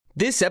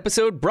This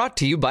episode brought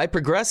to you by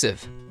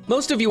Progressive.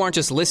 Most of you aren't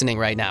just listening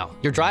right now.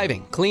 You're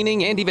driving,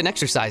 cleaning, and even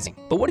exercising.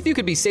 But what if you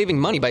could be saving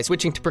money by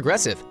switching to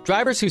Progressive?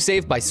 Drivers who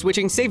save by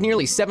switching save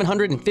nearly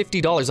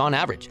 $750 on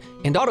average.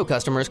 And auto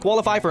customers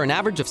qualify for an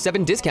average of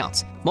 7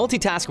 discounts.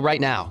 Multitask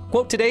right now.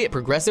 Quote today at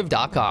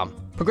Progressive.com.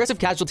 Progressive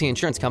Casualty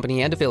Insurance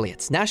Company and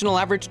Affiliates. National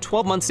average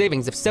 12-month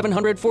savings of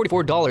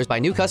 $744 by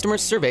new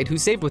customers surveyed who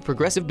saved with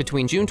Progressive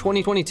between June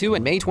 2022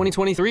 and May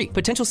 2023.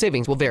 Potential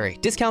savings will vary.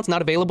 Discounts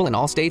not available in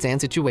all states and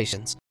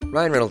situations.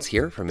 Ryan Reynolds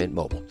here from Mint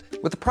Mobile.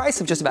 With the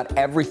price of just about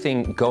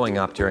everything going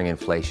up during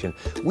inflation,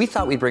 we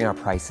thought we'd bring our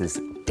prices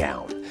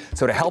down.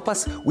 So to help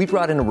us, we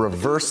brought in a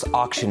reverse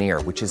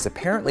auctioneer, which is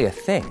apparently a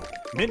thing.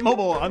 Mint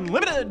Mobile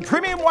Unlimited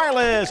Premium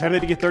Wireless. How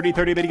to get 30,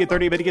 30, bit to get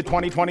 30, bit to get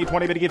 20, 20,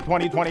 20, bit to get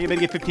 20, 20, bit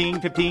to get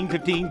 15, 15,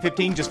 15,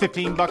 15, just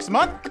 $15 a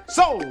month?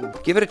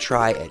 Sold! Give it a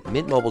try at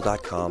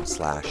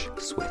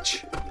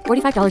mintmobile.com/switch.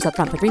 $45 up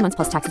front for 3 months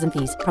plus taxes and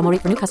fees. Promo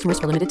rate for new customers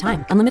for limited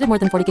time. Unlimited more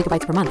than 40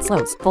 gigabytes per month.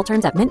 Slows full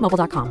terms at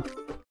mintmobile.com.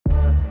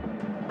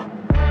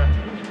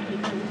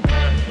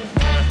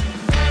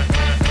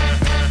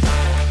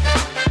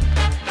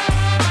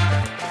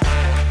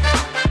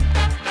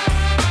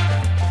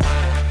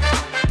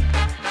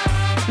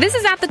 This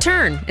is At the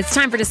Turn. It's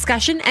time for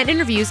discussion and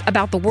interviews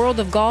about the world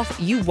of golf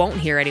you won't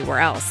hear anywhere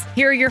else.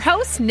 Here are your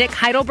hosts, Nick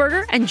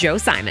Heidelberger and Joe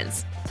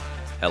Simons.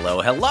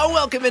 Hello, hello.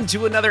 Welcome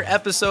into another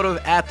episode of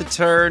At the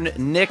Turn.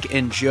 Nick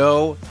and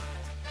Joe,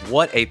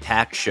 what a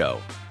packed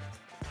show.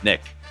 Nick,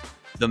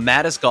 the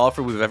maddest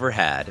golfer we've ever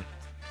had.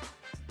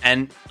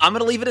 And I'm going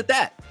to leave it at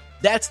that.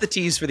 That's the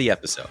tease for the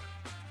episode.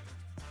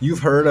 You've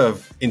heard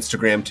of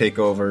Instagram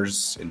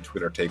takeovers and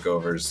Twitter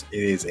takeovers.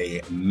 It is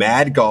a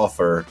mad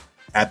golfer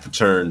At the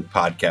Turn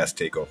podcast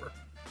takeover.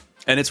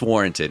 And it's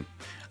warranted.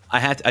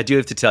 I do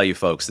have to tell you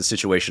folks the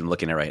situation I'm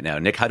looking at right now.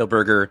 Nick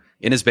Heidelberger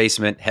in his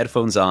basement,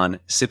 headphones on,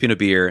 sipping a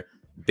beer,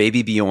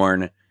 baby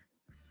Bjorn,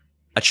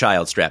 a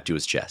child strapped to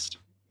his chest.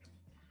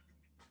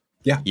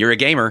 Yeah. You're a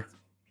gamer.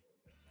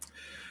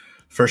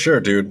 For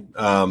sure, dude.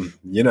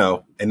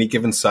 Any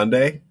given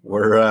Sunday,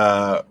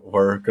 we're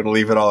going to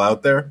leave it all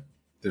out there.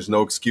 There's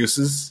no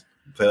excuses.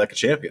 Play like a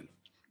champion.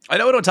 I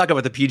know we don't talk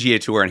about the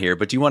PGA Tour in here,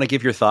 but do you want to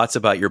give your thoughts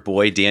about your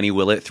boy Danny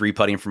Willett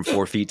 3-putting from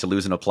 4 feet to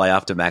lose in a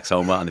playoff to Max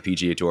Homa on the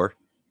PGA Tour?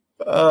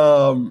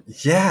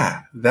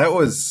 Yeah, that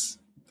was.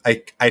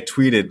 I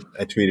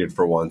tweeted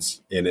for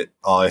once, and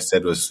all I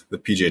said was the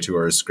PGA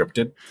Tour is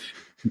scripted,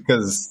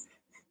 because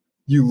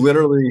you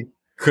literally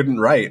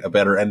couldn't write a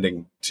better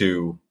ending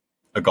to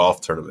a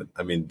golf tournament.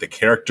 I mean, the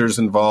characters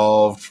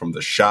involved, from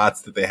the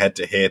shots that they had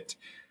to hit,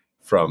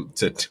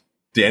 to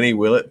Danny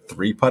Willett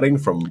 3-putting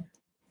from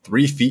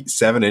 3 feet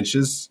 7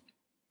 inches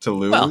to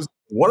lose. Well,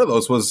 one of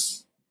those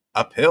was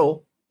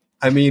uphill.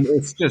 I mean,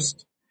 it's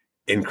just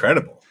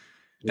incredible.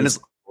 It's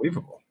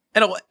unbelievable.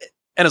 And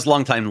as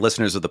longtime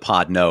listeners of the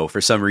pod know, for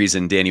some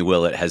reason, Danny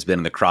Willett has been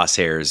in the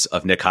crosshairs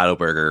of Nick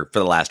Heidelberger for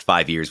the last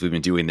 5 years we've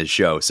been doing this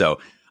show. So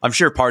I'm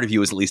sure part of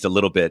you is at least a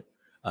little bit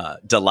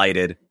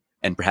delighted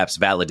and perhaps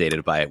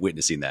validated by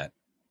witnessing that.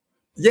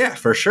 Yeah,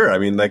 for sure. I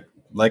mean,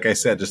 like I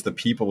said, just the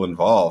people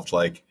involved,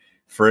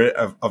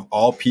 of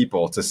all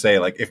people to say,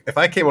 if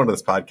I came onto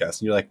this podcast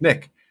and you're like,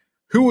 Nick,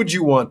 who would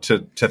you want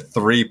to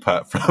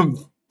 3-putt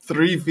from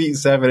 3 feet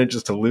 7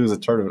 inches to lose a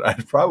tournament?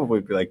 I'd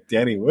probably be like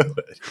Danny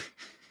Willett.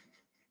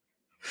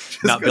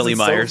 Not Billy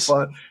Myers. So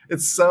fun.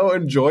 It's so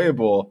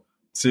enjoyable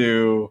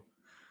to,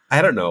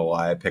 I don't know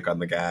why I pick on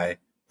the guy.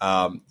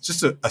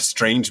 Just a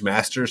strange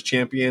Masters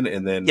champion.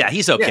 And then, yeah,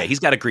 he's okay. Yeah. He's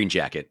got a green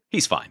jacket.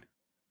 He's fine.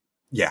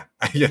 Yeah.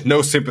 I get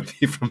no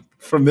sympathy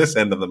from this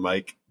end of the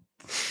mic.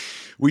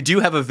 We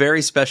do have a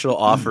very special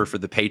offer for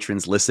the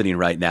patrons listening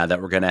right now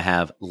that we're going to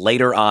have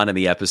later on in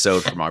the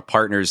episode from our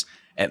partners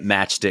at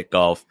Matchstick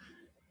Golf.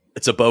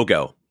 It's a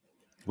BOGO.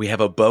 We have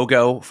a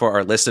BOGO for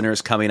our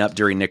listeners coming up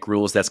during Nick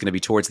Rules. That's going to be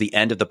towards the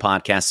end of the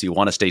podcast, so you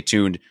want to stay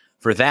tuned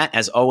for that.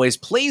 As always,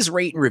 please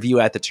rate and review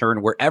At the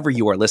Turn wherever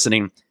you are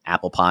listening.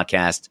 Apple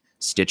Podcast,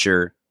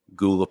 Stitcher,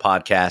 Google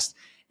Podcast.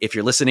 If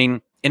you're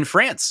listening in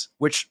France,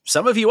 which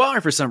some of you are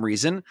for some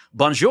reason,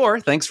 bonjour,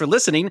 thanks for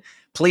listening.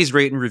 Please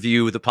rate and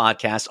review the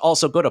podcast.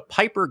 Also, go to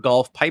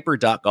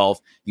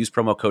piper.golf, use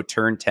promo code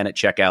TURN10 at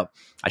checkout.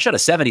 I shot a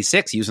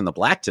 76 using the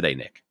black today,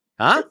 Nick.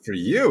 Huh? Good for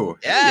you.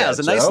 Yeah, it was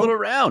a nice little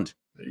round.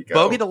 There you go.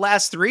 Bogey the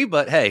last 3,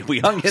 but hey, we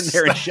hung in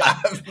there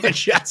and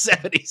shot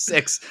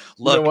 76.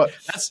 Look, you know what?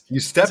 You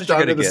stepped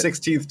onto the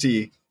 16th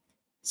tee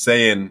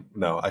saying,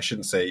 no, I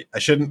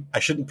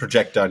shouldn't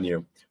project on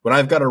you. When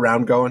I've got a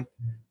round going,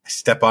 I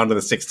step onto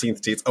the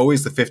 16th tee. It's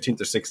always the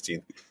 15th or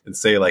 16th, and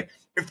say,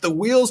 if the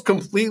wheels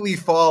completely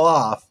fall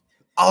off,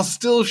 I'll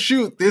still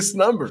shoot this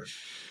number.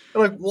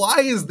 I'm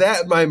why is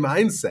that my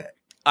mindset?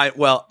 I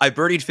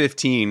birdied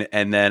 15,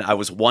 and then I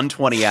was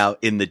 120 out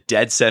in the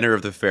dead center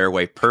of the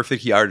fairway,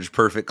 perfect yardage,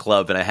 perfect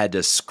club, and I had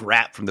to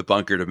scrap from the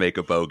bunker to make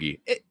a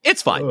bogey.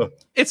 It's fine. Ugh.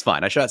 It's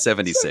fine. I shot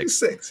 76.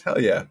 76.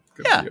 Hell yeah.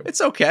 Good yeah, for you.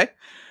 It's okay.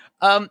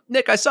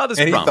 Nick, I saw this.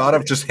 Any thought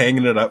of just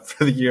hanging it up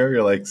for the year?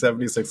 You're like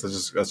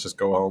 76. Let's just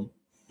go home.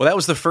 Well, that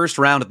was the first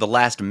round of the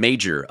last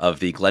major of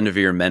the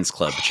Glendoveer Men's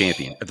Club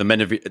champion.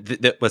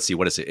 Let's see,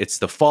 what is it? It's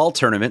the fall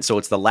tournament, so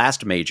it's the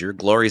last major,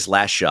 Glory's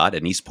last shot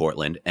in East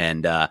Portland.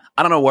 And I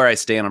don't know where I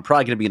stand. I'm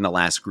probably going to be in the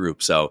last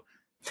group, so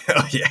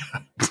Hell yeah.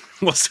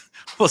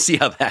 we'll see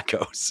how that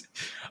goes.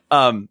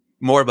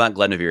 More about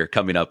Glendoveer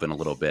coming up in a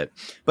little bit.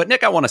 But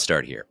Nick, I want to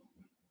start here.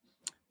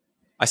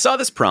 I saw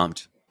this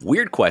prompt.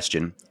 Weird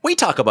question. We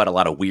talk about a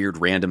lot of weird,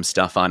 random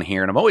stuff on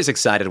here, and I'm always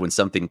excited when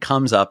something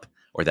comes up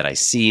or that I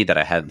see that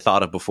I hadn't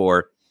thought of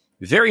before.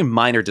 Very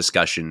minor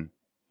discussion,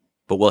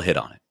 but we'll hit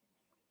on it.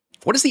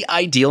 What is the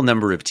ideal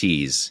number of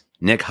tees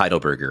Nick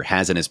Heidelberger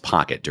has in his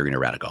pocket during a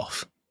round of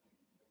golf?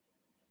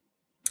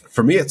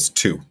 For me, it's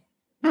 2.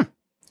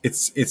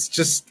 It's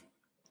just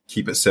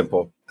keep it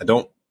simple.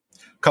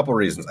 Couple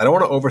reasons. I don't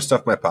want to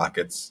overstuff my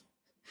pockets.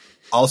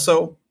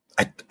 Also,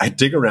 I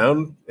dig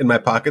around in my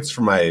pockets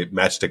for my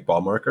Matchstick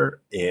ball marker,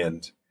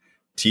 and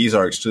tees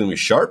are extremely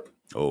sharp.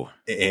 Oh,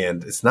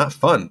 and it's not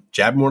fun.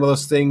 Jabbing one of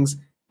those things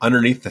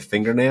underneath the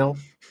fingernail.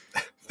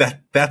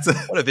 That's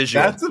what a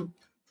visual.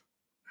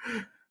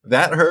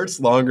 That hurts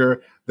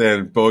longer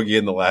than bogey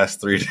in the last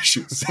 3 to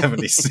shoot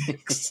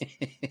 76.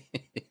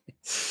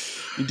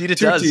 Indeed, it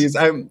 2 does. tees.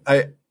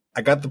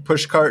 I got the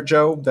push cart,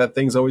 Joe. That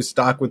thing's always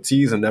stocked with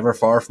tees. I'm never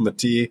far from a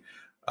tee.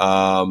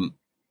 I'm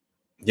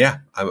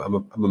a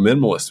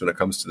minimalist when it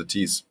comes to the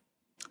tees.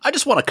 I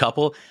just want a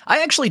couple.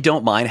 I actually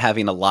don't mind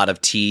having a lot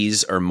of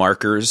tees or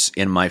markers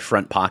in my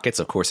front pockets.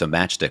 Of course, a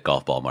Matchstick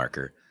golf ball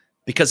marker.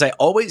 Because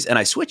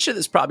I switched to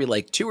this probably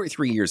like 2 or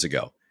 3 years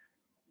ago.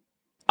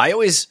 I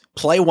always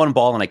play one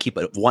ball and I keep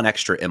one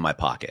extra in my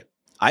pocket.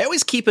 I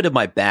always keep it in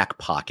my back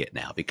pocket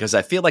now because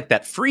I feel like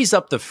that frees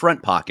up the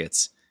front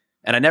pockets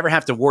and I never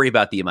have to worry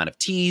about the amount of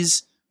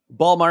tees,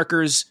 ball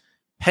markers,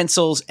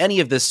 pencils, any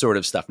of this sort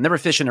of stuff. Never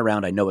fishing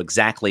around. I know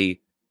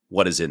exactly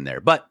what is in there.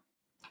 But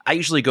I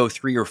usually go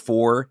 3 or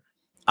 4.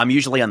 I'm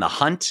usually on the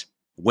hunt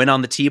when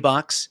on the tee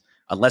box.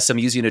 Unless I'm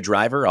using a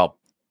driver, I'll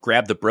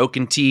grab the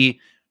broken tee.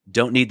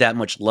 Don't need that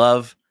much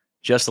love.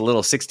 Just a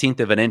little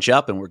 1/16 of an inch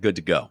up and we're good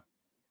to go.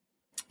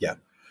 Yeah.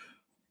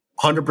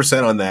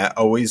 100% on that.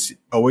 Always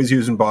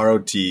using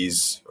borrowed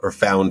tees or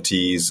found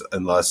tees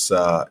unless,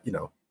 at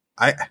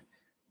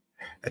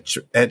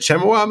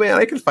Chemawa, man,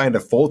 I can find a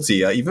full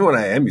tee. Even when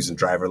I am using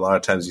driver, a lot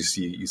of times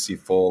you see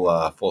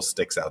full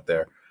sticks out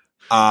there.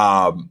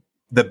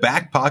 The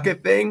back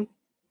pocket thing,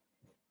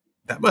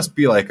 that must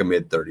be like a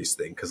mid-30s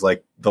thing because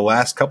like the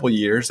last couple of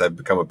years, I've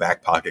become a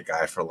back pocket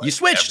guy for like you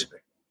switched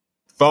everything.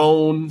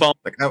 Phone.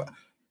 Like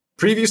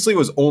previously, it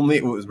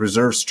was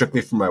reserved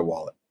strictly for my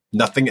wallet.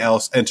 Nothing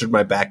else entered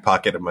my back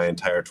pocket in my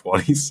entire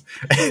 20s,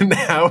 and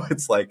now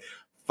it's like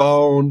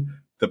phone,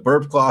 the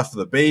burp cloth for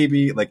the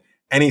baby, like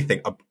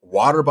anything, a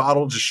water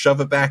bottle, just shove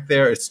it back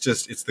there. It's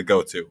the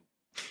go-to.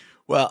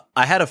 Well,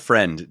 I had a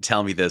friend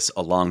tell me this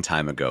a long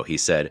time ago. He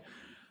said,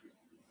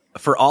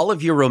 for all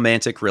of your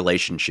romantic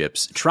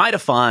relationships, try to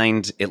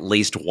find at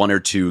least 1 or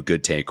 2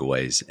 good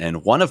takeaways.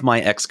 And one of my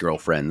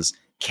ex-girlfriends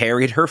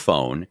carried her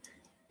phone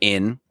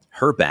in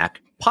her back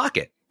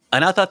pocket.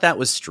 And I thought that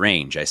was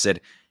strange. I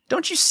said,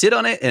 don't you sit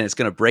on it and it's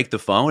going to break the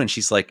phone? And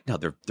she's like, no,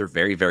 they're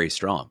very, very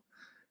strong.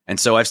 And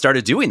so I've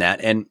started doing that.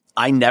 And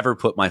I never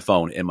put my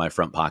phone in my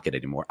front pocket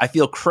anymore. I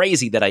feel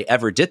crazy that I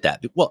ever did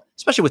that. Well,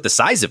 especially with the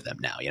size of them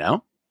now, you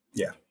know?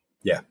 Yeah.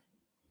 Yeah.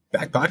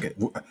 Back pocket.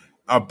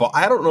 I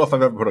don't know if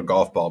I've ever put a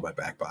golf ball in my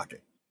back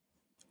pocket.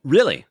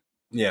 Really?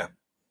 Yeah.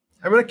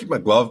 I'm going to keep my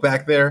glove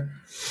back there.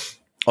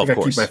 Of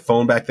course. Keep my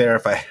phone back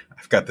there.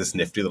 I've got this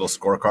nifty little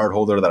scorecard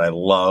holder that I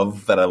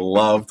love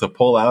to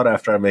pull out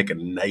after I make a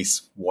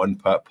nice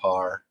 1-putt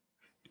par.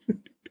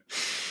 That's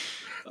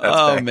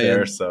back man.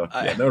 There, so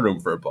no room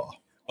for a ball.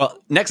 Well,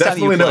 next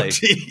Definitely time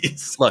you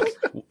play,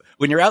 look,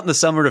 when you're out in the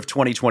summer of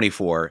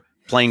 2024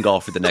 playing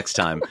golf for the next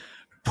time,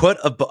 put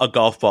a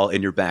golf ball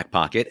in your back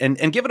pocket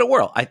and give it a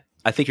whirl.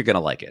 I think you're going to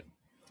like it.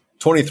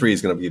 23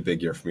 is going to be a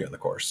big year for me on the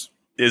course.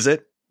 Is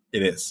it?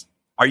 It is.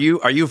 Are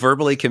you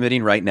verbally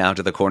committing right now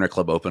to the Corner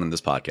Club Open on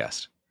this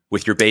podcast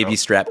with your baby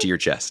strapped to your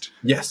chest?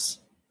 Yes.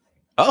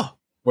 Oh,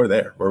 we're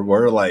there.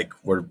 We're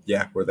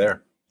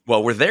there.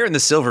 Well, we're there in the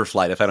silver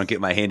flight if I don't get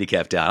my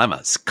handicap down. I'm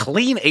a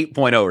clean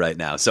 8.0 right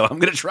now, so I'm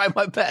going to try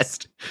my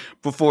best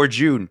before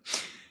June.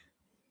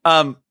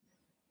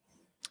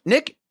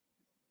 Nick,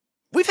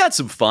 we've had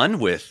some fun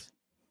with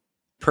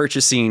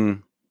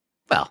purchasing,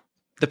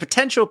 the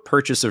potential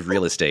purchase of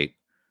real estate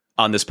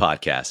on this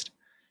podcast.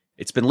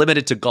 It's been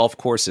limited to golf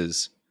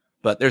courses,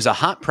 but there's a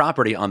hot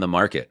property on the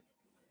market.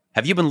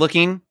 Have you been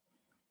looking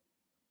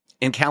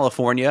in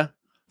California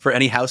for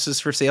any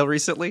houses for sale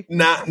recently?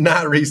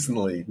 Not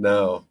recently,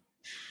 no.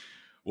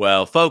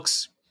 Well,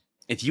 folks,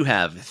 if you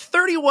have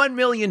 $31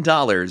 million,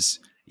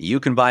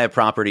 you can buy a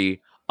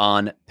property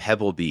on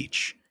Pebble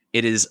Beach.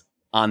 It is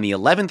on the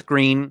 11th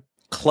green,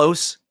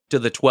 close to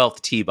the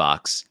 12th tee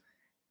box.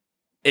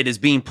 It is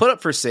being put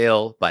up for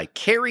sale by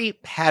Kerry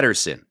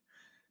Patterson.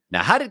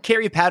 Now, how did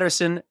Kerry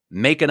Patterson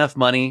make enough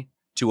money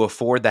to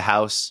afford the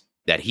house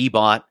that he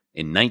bought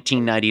in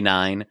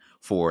 1999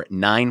 for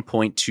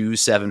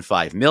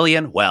 $9.275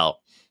 million? Well,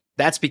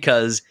 that's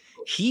because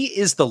He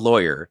is the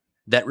lawyer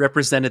that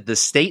represented the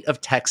state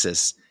of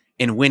Texas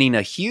in winning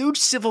a huge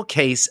civil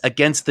case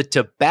against the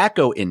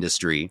tobacco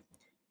industry.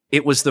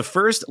 It was the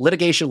first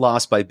litigation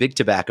lost by Big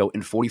Tobacco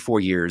in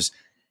 44 years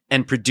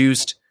and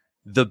produced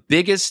the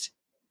biggest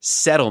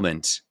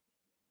settlement,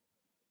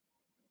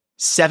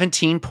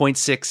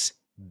 $17.6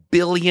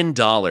 billion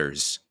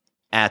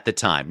at the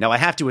time. Now, I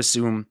have to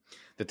assume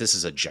that this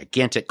is a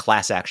gigantic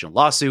class action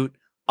lawsuit.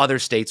 Other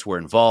states were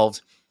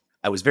involved.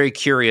 I was very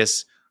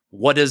curious,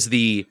 what does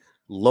the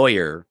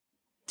lawyer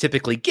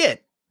typically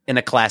get in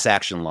a class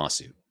action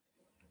lawsuit?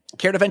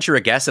 Care to venture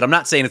a guess? And I'm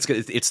not saying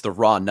it's the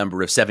raw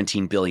number of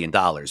 $17 billion,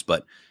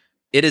 but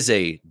it is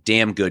a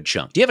damn good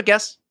chunk. Do you have a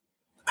guess?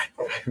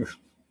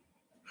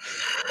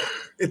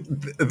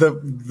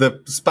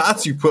 The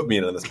spots you put me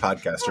in on this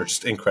podcast are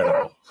just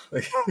incredible.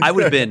 I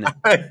would have been.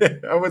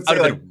 I would say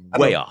like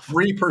way off.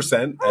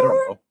 3%. I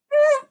don't know.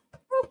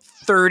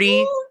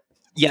 30.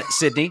 Yeah,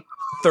 Sydney.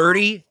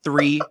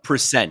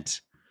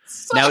 33%.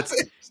 Now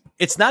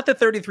it's not the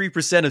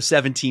 33% of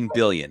 17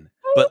 billion,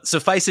 but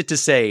suffice it to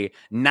say,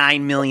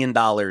 $9 million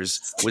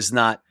was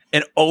not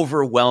an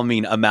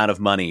overwhelming amount of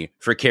money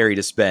for Kerry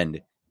to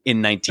spend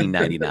in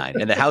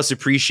 1999, and the house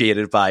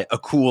appreciated by a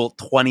cool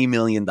 $20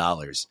 million.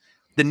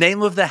 The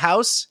name of the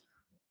house?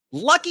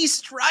 Lucky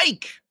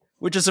Strike,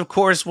 which is, of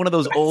course, one of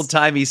those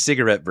old-timey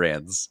cigarette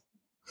brands.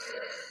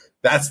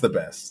 That's the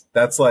best.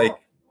 That's like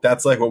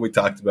what we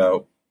talked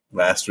about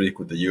last week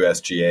with the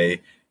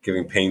USGA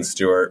giving Payne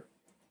Stewart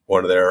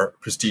one of their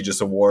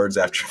prestigious awards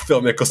after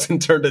Phil Mickelson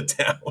turned it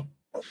down.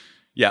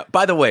 Yeah,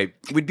 by the way,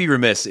 we'd be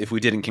remiss if we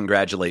didn't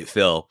congratulate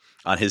Phil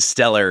on his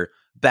stellar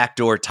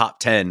backdoor top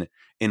 10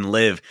 in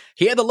LIV.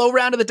 He had the low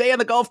round of the day on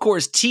the golf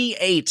course,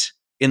 T8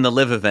 in the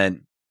LIV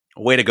event.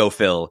 Way to go,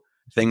 Phil.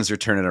 Things are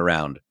turning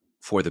around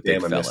for the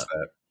big fella. I missed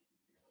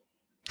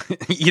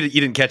that. You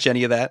didn't catch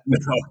any of that? No,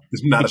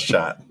 not a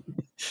shot.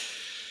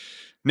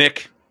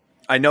 Nick,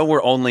 I know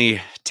we're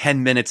only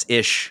 10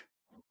 minutes-ish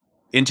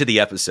into the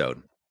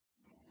episode.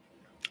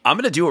 I'm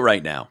going to do it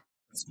right now.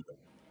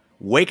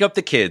 Wake up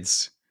the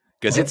kids,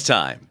 because it's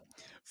time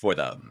for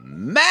the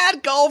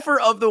Mad Golfer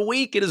of the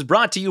Week. It is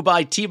brought to you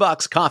by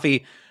T-Box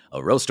Coffee,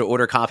 a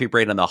roast-to-order coffee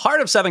brand in the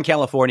heart of Southern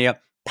California,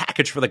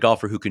 packaged for the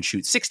golfer who can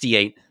shoot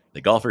 68,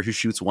 the golfer who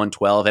shoots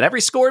 112, and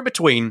every score in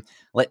between.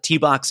 Let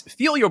T-Box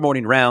fuel your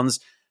morning rounds.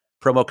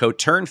 Promo code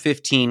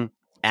TURN15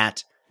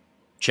 at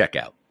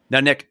checkout. Now,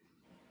 Nick,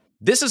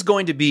 this is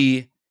going to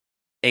be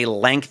a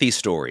lengthy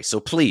story, so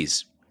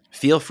please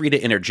feel free to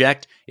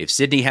interject. If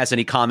Sydney has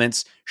any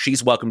comments,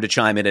 she's welcome to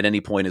chime in at any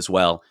point as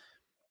well.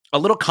 A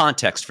little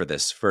context for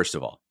this, first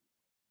of all.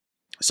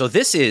 So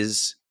this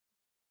is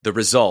the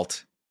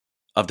result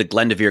of the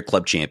Glendoveer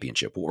Club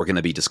Championship, what we're going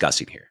to be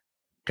discussing here.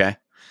 Okay?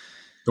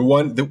 The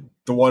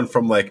one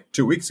from like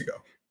 2 weeks ago.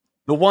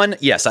 The one,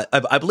 yes,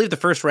 I believe the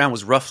first round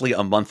was roughly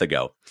a month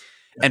ago.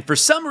 Yeah. And for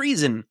some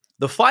reason,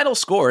 the final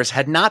scores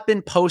had not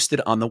been posted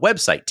on the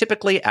website.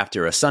 Typically,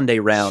 after a Sunday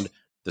round,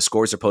 the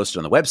scores are posted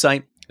on the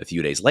website. A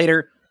few days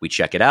later, we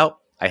check it out.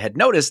 I had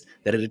noticed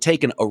that it had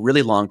taken a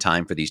really long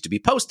time for these to be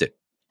posted.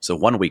 So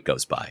 1 week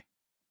goes by.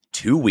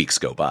 2 weeks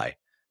go by.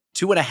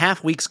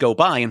 2.5 weeks go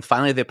by, and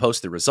finally they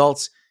post the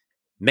results.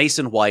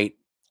 Mason White,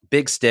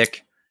 big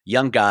stick,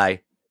 young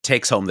guy,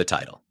 takes home the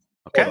title.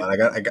 Okay, hold on,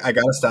 I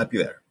got to stop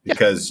you there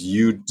because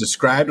you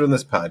described on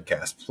this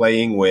podcast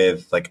playing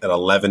with like an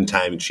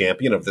 11-time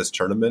champion of this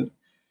tournament.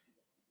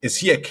 Is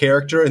he a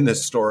character in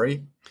this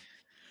story?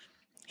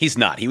 He's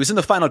not. He was in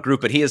the final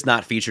group, but he is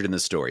not featured in the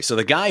story. So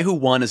the guy who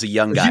won is a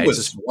young guy. He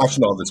was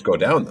watching all this go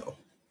down, though.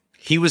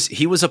 He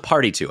was a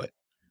party to it.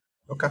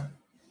 Okay.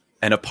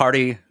 And a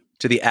party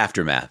to the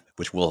aftermath,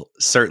 which we'll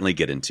certainly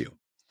get into.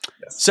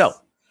 Yes. So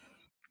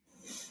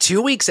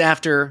 2 weeks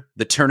after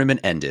the tournament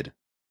ended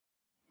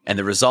and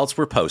the results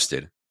were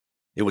posted,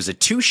 it was a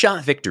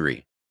 2-shot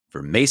victory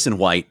for Mason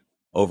White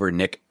over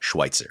Nick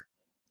Schweitzer,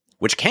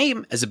 which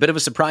came as a bit of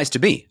a surprise to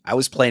me. I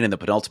was playing in the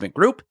penultimate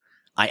group.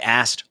 I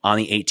asked on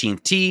the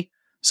 18th tee,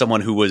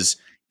 someone who was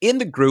in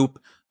the group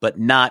but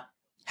not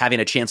having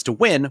a chance to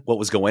win, what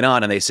was going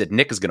on, and they said,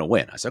 Nick is going to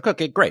win. I said,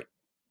 okay, great.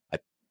 I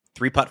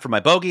 3-putt for my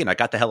bogey, and I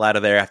got the hell out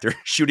of there after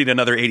shooting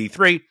another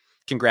 83.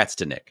 Congrats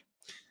to Nick.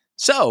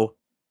 So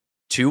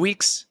 2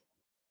 weeks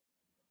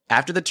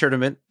after the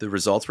tournament, the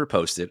results were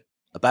posted.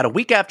 About a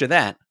week after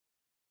that,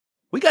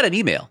 we got an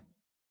email.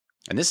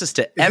 And this is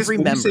to every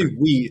member.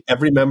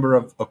 Every member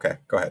of... Okay,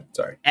 go ahead.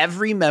 Sorry.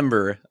 Every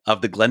member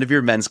of the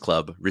Glendoveer Men's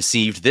Club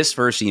received this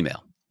first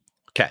email.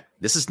 Okay,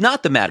 this is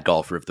not the Mad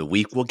Golfer of the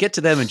Week. We'll get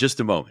to them in just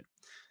a moment.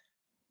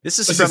 This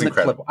is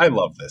incredible. I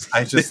love this.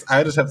 I just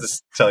have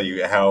to tell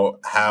you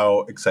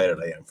how excited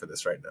I am for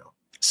this right now.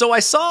 So I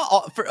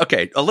saw...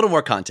 a little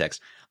more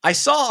context. I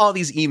saw all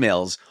these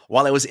emails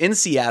while I was in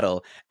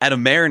Seattle at a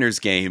Mariners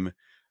game,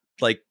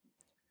 like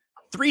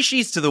 3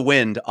 sheets to the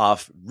wind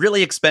off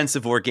really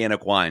expensive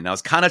organic wine. I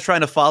was kind of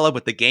trying to follow,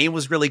 but the game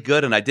was really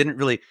good, and I didn't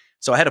really,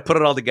 so I had to put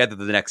it all together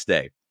the next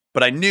day.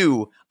 But I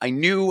knew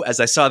as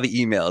I saw the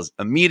emails,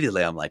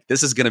 immediately I'm like,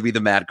 this is going to be the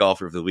Mad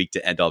Golfer of the Week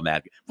to end all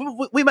mad.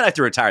 We might have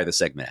to retire the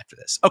segment after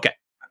this. Okay.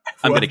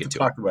 I'm going to get to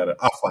talk about it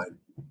offline,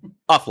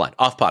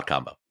 off-pod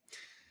combo.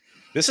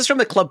 This is from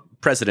the club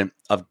president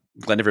of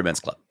Glendiver Men's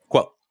Club.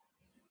 Quote,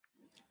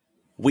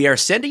 "We are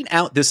sending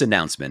out this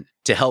announcement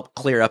to help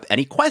clear up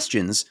any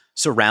questions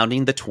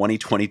surrounding the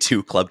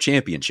 2022 club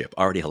championship."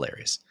 Already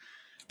hilarious.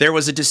 "There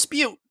was a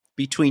dispute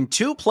between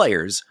two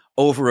players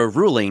over a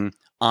ruling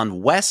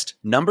on West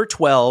number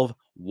 12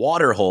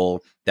 water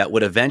hole that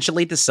would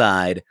eventually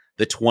decide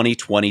the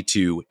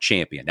 2022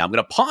 champion." Now I'm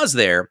going to pause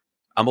there.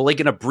 I'm only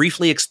going to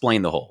briefly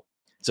explain the hole.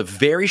 It's a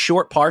very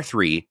short par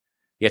 3.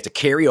 You have to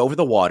carry over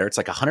the water. It's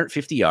like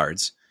 150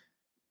 yards.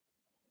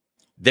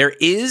 There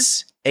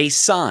is a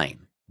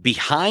sign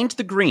behind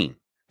the green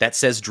that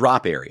says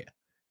drop area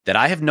that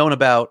I have known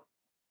about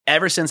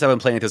ever since I've been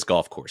playing at this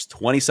golf course,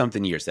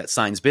 20-something years. That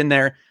sign's been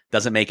there.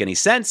 Doesn't make any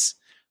sense.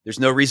 There's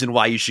no reason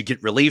why you should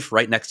get relief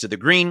right next to the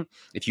green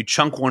if you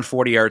chunk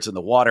 140 yards in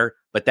the water,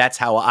 but that's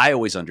how I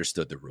always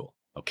understood the rule,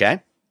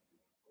 okay?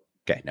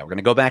 Okay, now we're going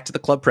to go back to the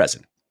club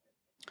president.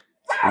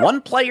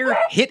 One player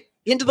hit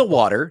into the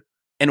water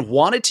and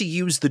wanted to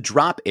use the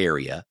drop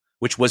area,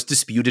 which was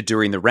disputed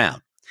during the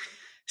round.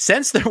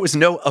 Since there was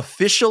no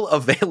official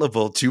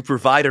available to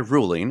provide a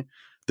ruling,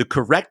 the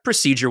correct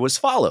procedure was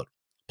followed,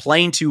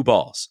 playing 2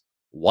 balls,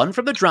 one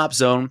from the drop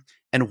zone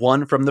and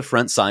one from the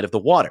front side of the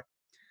water.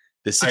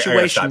 The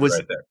situation was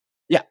right there.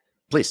 Yeah,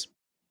 please.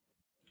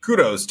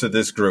 Kudos to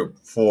this group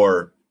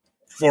for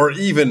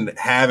even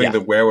having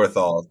the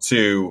wherewithal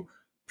to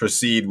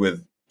proceed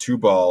with 2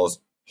 balls,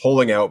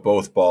 holding out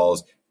both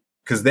balls,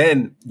 because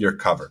then you're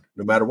covered.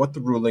 No matter what the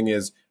ruling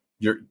is,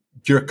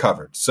 you're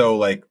covered. So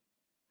like,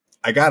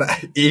 I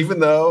gotta, even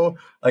though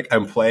like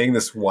I'm playing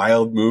this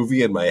wild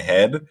movie in my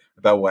head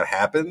about what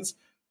happens,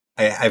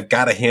 I've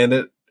got to hand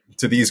it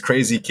to these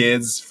crazy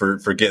kids for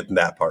getting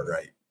that part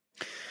right.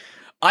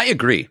 I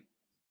agree.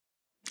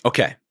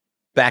 Okay,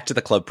 back to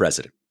the club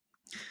president.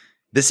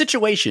 The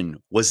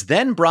situation was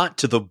then brought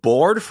to the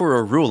board for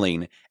a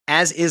ruling,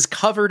 as is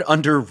covered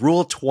under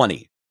Rule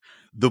 20.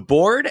 The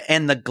board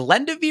and the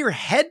Glendiver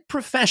head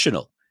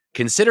professional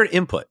considered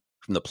input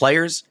from the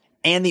players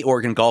and the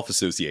Oregon Golf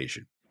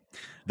Association.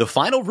 The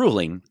final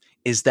ruling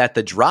is that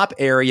the drop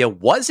area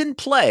was in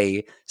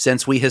play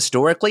since we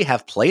historically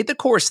have played the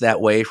course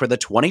that way for the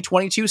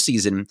 2022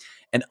 season,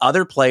 and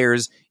other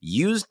players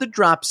used the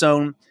drop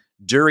zone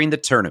during the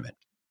tournament.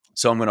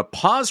 So I'm going to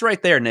pause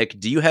right there, Nick.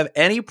 Do you have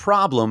any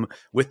problem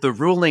with the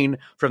ruling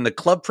from the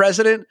club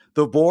president,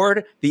 the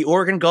board, the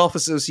Oregon Golf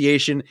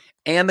Association,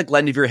 and the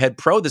Glendiver head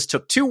pro? This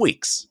took 2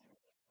 weeks.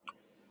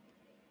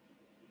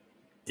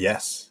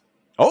 Yes.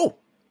 Oh.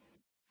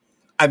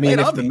 I mean,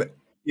 I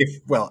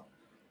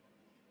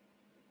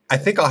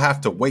think I'll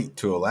have to wait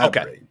to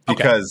elaborate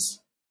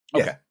because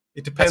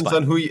it depends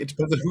on who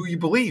you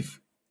believe.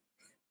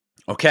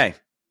 Okay.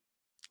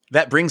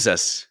 That brings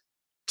us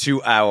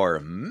to our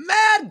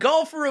Mad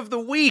Golfer of the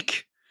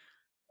Week.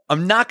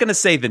 I'm not going to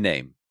say the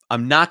name.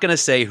 I'm not going to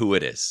say who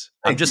it is.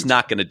 I'm just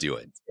not going to do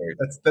it.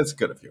 That's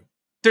good of you.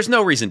 There's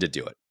no reason to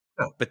do it.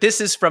 No. But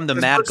this is from the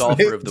Mad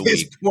Golfer of the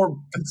Week.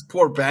 This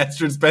poor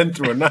bastard's been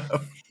through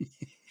enough.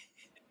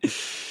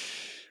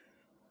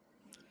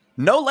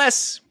 No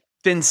less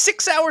than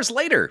 6 hours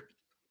later,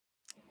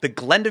 the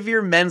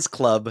Glendiver Men's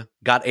Club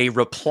got a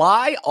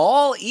reply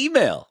all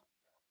email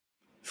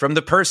from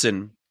the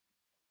person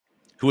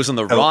who was on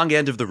the wrong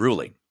end of the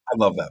ruling. I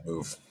love that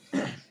move.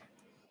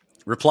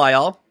 Reply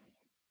all?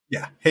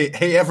 Yeah.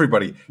 Hey,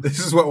 everybody. This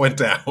is what went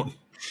down.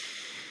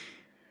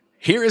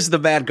 Here is the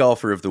Mad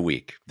Golfer of the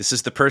Week. This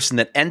is the person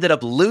that ended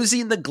up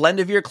losing the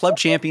Glendiver Club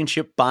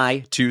Championship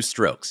by 2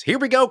 strokes. Here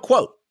we go.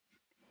 Quote,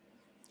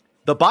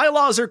 "The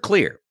bylaws are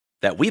clear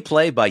that we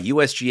play by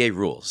USGA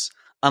rules,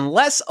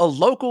 unless a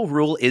local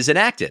rule is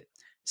enacted.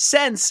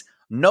 Since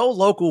no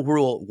local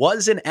rule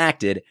was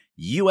enacted,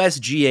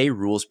 USGA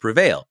rules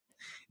prevail.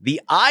 The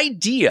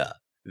idea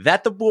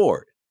that the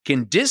board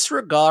can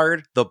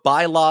disregard the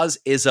bylaws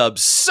is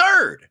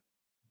absurd.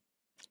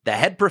 The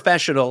head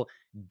professional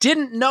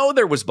didn't know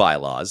there was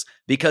bylaws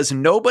because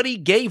nobody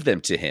gave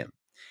them to him.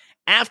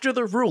 After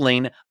the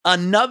ruling,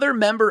 another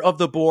member of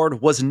the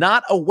board was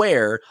not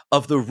aware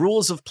of the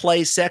rules of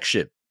play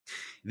section.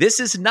 This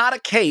is not a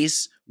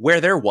case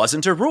where there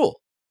wasn't a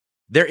rule.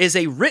 There is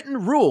a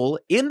written rule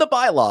in the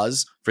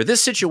bylaws for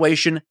this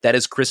situation that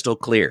is crystal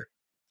clear.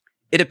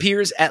 It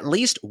appears at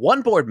least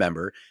one board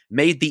member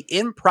made the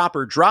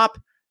improper drop,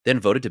 then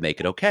voted to make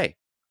it okay.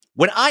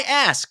 When I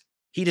asked,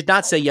 he did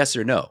not say yes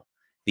or no.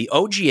 The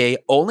OGA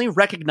only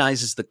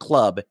recognizes the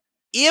club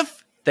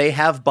if they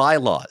have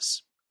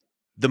bylaws.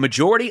 The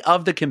majority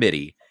of the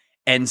committee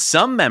and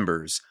some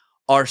members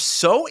are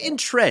so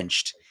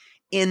entrenched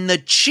in the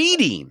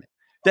cheating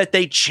that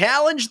they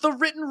challenge the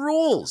written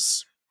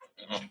rules.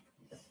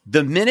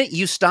 The minute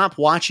you stop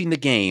watching the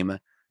game,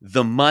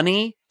 the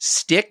money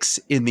sticks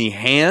in the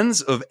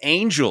hands of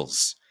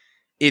angels.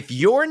 If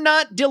you're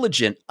not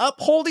diligent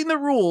upholding the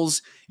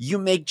rules, you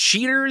make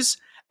cheaters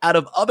out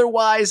of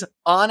otherwise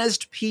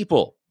honest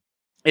people.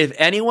 If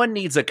anyone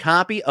needs a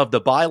copy of the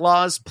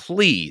bylaws,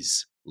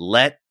 please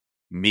let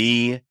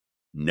me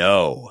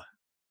know."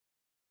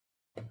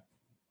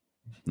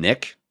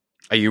 Nick,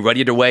 are you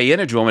ready to weigh in,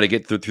 or do you want me to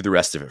get through the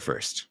rest of it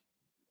first?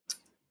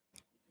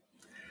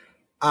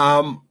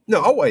 No,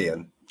 I'll weigh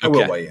in. I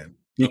will weigh in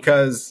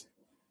because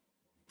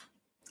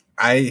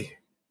I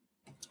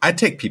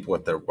take people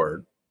at their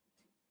word.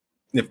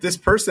 If this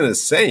person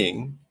is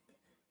saying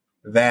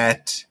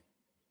that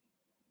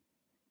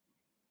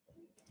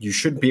you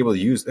shouldn't be able to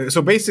use,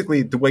 so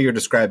basically the way you're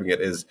describing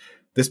it is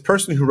this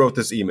person who wrote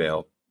this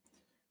email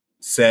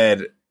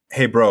said,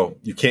 "Hey, bro,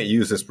 you can't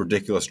use this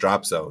ridiculous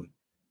drop zone.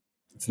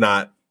 It's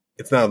not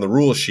on the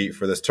rule sheet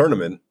for this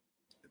tournament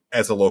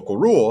as a local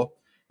rule."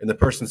 And the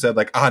person said,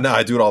 like, no,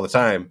 I do it all the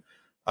time.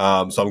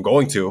 So I'm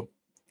going to.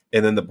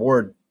 And then the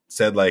board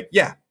said, like,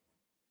 yeah,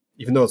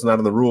 even though it's not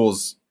in the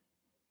rules,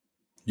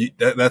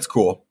 that's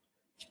cool.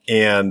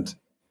 And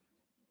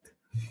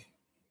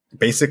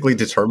basically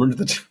determined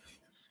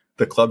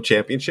the club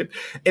championship.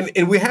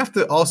 And we have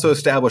to also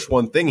establish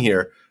one thing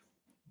here.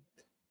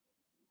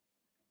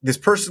 This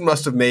person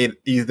must have made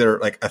either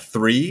like a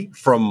 3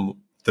 from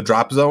the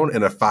drop zone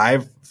and a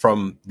 5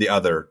 from the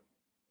other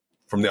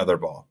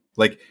ball.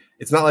 Like,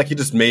 it's not like he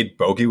just made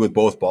bogey with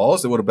both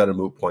balls. It would have been a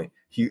moot point.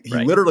 He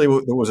literally,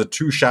 there was a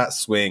 2-shot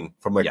swing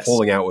from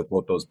pulling out with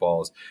both those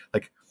balls.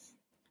 Like,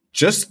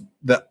 I said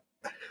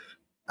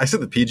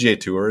the PGA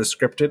Tour is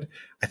scripted.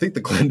 I think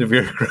the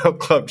Glendoveer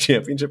Club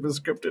Championship is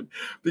scripted,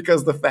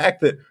 because the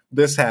fact that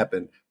this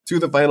happened to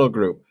the final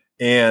group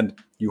and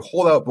you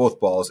hold out both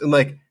balls, and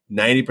like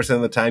 90%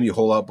 of the time you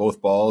hold out both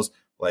balls,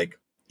 like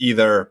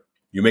either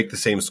you make the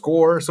same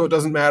score so it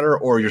doesn't matter,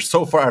 or you're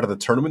so far out of the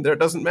tournament that it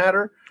doesn't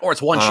matter. Or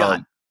it's one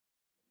shot.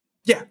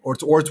 Yeah, or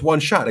it's one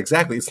shot.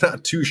 Exactly. It's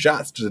not 2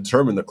 shots to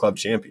determine the club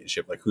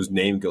championship, like whose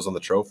name goes on the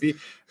trophy.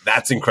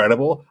 That's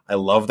incredible. I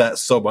love that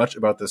so much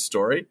about this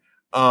story.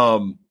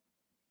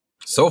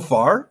 So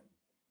far,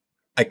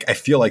 I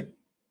feel like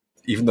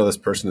even though this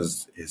person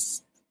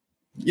is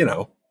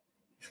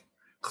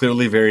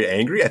clearly very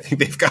angry, I think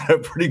they've got a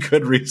pretty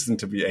good reason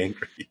to be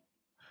angry.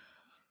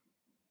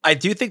 I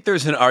do think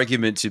there's an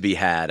argument to be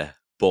had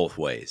both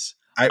ways.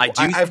 I've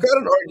got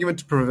an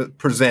argument to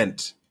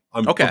present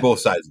for both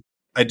sides.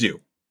 I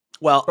do.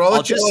 Well, but I'll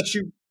let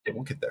you. Yeah,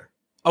 we'll get there.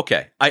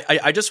 Okay.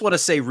 I just want to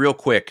say real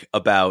quick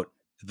about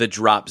the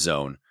drop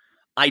zone.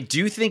 I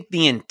do think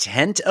the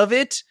intent of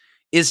it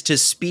is to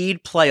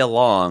speed play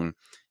along,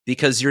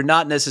 because you're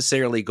not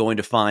necessarily going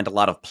to find a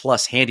lot of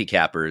plus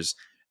handicappers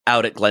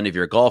out at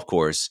Glendoveer Golf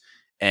Course,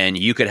 and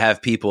you could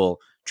have people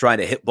trying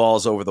to hit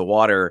balls over the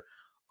water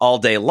all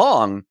day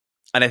long.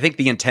 And I think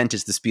the intent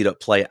is to speed up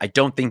play. I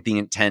don't think the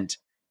intent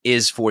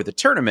is for the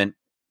tournament.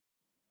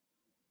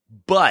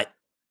 But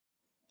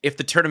if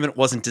the tournament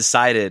wasn't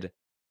decided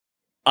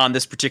on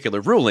this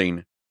particular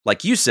ruling,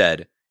 like you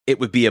said, it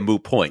would be a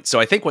moot point. So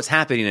I think what's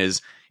happening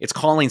is it's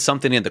calling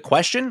something into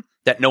question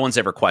that no one's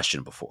ever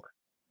questioned before.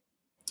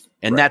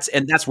 And right.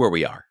 that's where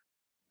we are.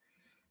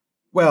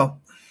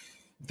 Well,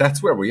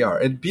 that's where we are.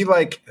 It'd be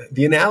like,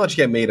 the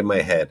analogy I made in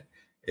my head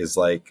is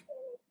like,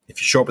 if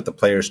you show up at the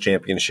Players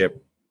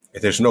Championship,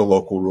 if there's no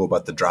local rule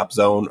about the drop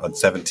zone on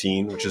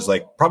 17, which is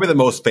like probably the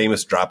most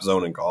famous drop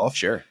zone in golf.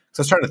 Sure.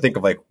 So I was trying to think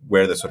of like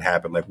where this would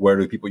happen. Like, where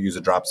do people use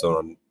a drop zone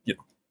on,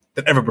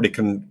 that everybody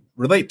can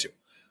relate to?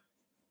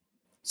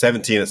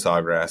 17 at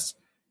Sawgrass.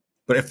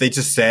 But if they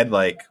just said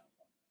like,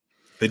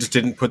 they just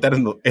didn't put that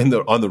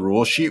on the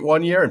rule sheet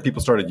one year and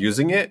people started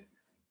using it,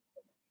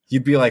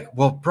 you'd be like,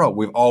 well, bro,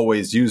 we've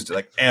always used it.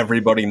 Like,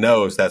 everybody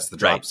knows that's the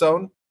drop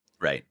zone.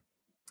 Right.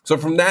 So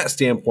from that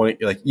standpoint,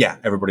 you're like, yeah,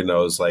 everybody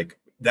knows, like,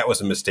 that was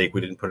a mistake.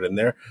 We didn't put it in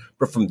there.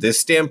 But from this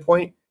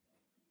standpoint,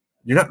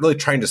 you're not really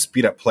trying to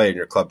speed up play in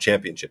your club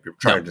championship. You're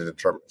trying to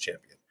determine the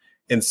champion.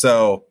 And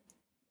so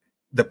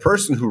the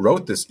person who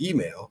wrote this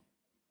email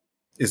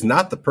is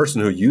not the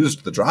person who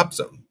used the drop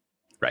zone.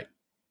 Right.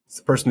 It's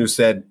the person who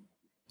said,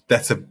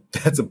 that's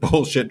a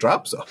bullshit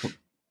drop zone.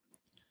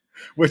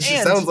 Which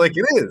it sounds like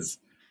it is.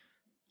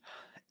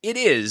 It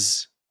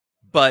is,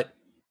 but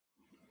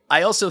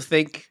I also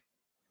think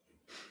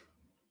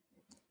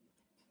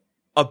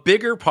a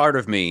bigger part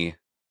of me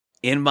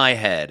in my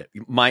head,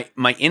 my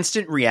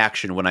instant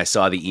reaction when I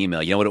saw the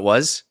email, you know what it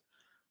was?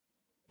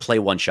 Play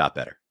one shot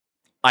better.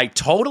 I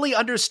totally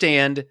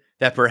understand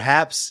that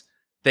perhaps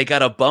they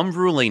got a bum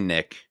ruling,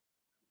 Nick,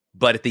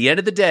 but at the end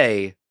of the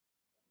day,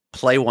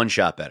 play one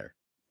shot better.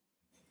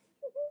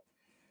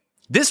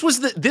 This was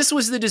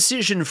the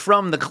decision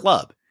from the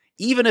club.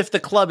 Even if the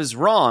club is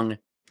wrong,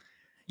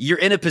 you're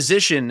in a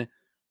position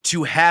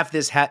to have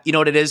this you know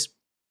what it is?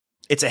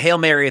 It's a Hail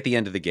Mary at the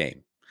end of the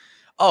game.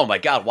 Oh my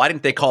God, why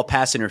didn't they call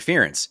pass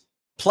interference?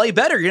 Play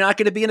better. You're not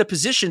going to be in a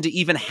position to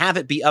even have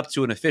it be up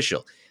to an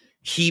official.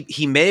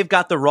 He may have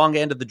got the wrong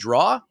end of the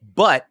draw,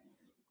 but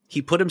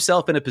he put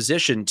himself in a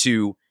position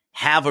to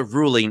have a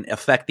ruling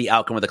affect the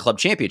outcome of the club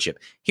championship.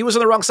 He was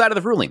on the wrong side of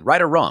the ruling,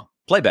 right or wrong.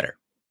 Play better.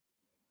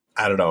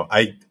 I don't know.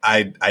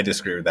 I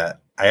disagree with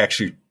that. I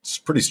actually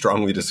pretty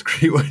strongly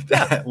disagree with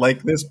that.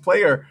 Like, this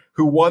player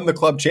who won the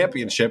club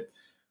championship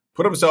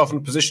put himself in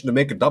a position to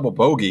make a double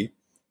bogey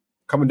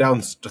coming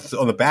down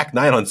on the back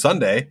nine on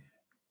Sunday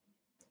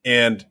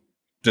and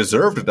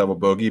deserved a double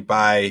bogey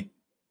by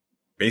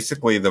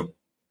basically the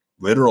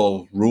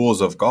literal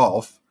rules of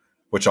golf,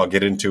 which I'll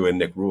get into in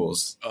Nick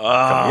Rules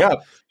coming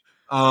up.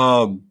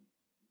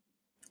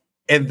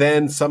 And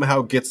then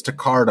somehow gets to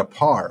card a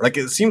par. Like,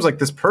 it seems like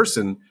this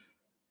person,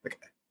 like,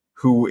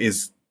 who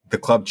is the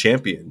club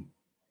champion,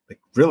 like,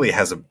 really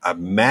has a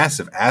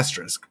massive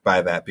asterisk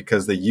by that,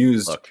 because they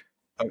used. Look.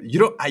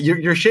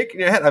 You're shaking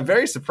your head. I'm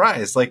very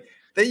surprised. Like,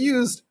 they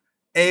used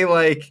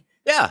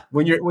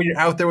when you're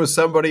out there with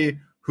somebody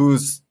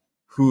who's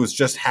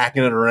just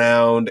hacking it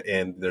around,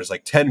 and there's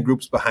like 10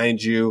 groups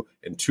behind you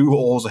and 2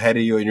 holes ahead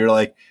of you, and you're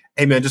like,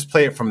 hey man, just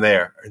play it from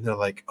there. And they're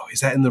like, oh,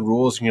 is that in the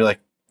rules? And you're like,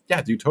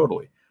 yeah, dude,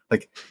 totally.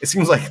 Like, it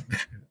seems like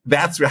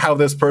that's how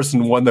this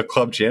person won the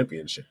club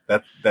championship.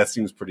 That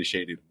seems pretty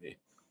shady to me.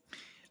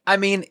 I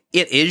mean,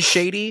 it is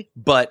shady,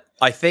 but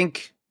I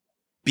think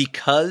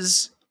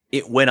because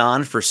it went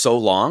on for so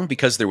long,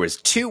 because there was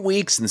 2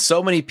 weeks and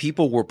so many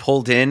people were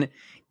pulled in,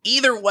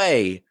 either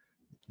way,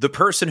 the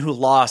person who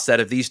lost out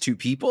of these 2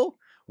 people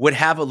would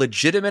have a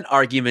legitimate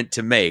argument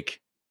to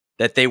make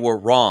that they were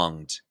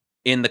wronged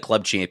in the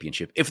club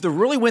championship. If the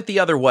ruling went the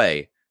other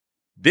way,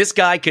 this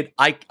guy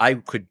I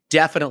could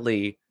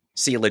definitely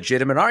see a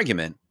legitimate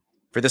argument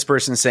for this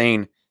person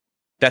saying,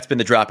 that's been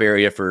the drop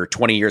area for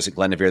 20 years at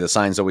Glenavere. The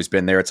sign's always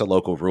been there. It's a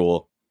local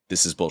rule.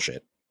 This is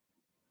bullshit.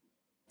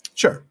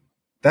 Sure.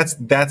 That's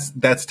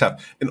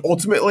tough. And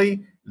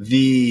ultimately,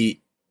 the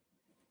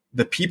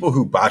people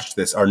who botched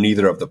this are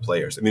neither of the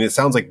players. I mean, it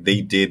sounds like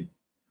they did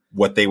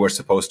what they were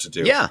supposed to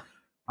do. Yeah.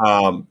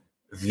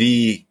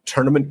 The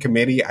tournament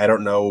committee, I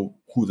don't know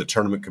who the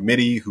tournament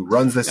committee who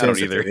runs this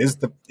is. If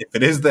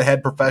it is the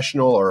head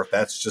professional, or if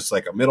that's just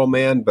like a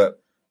middleman.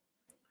 But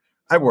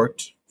I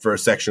worked for a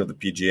section of the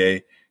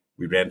PGA.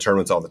 We ran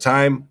tournaments all the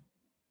time.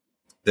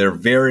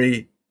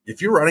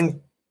 If you're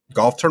running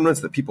golf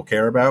tournaments that people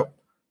care about,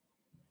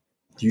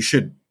 you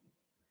should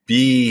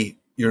be,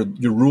 your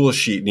rule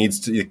sheet needs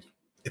to,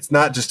 it's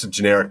not just a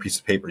generic piece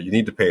of paper. You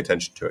need to pay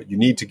attention to it. You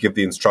need to give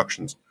the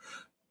instructions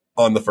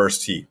on the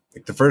first tee.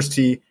 Like, the first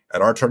tee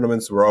at our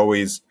tournaments, we're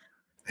always,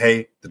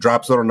 hey, the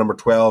drop zone on number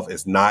 12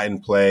 is not in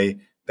play.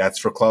 That's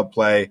for club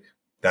play.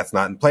 That's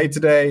not in play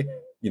today.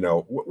 You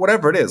know,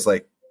 whatever it is,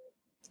 like,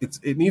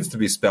 it needs to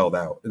be spelled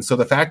out. And so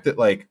the fact that,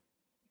 like,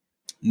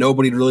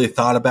 nobody really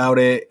thought about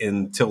it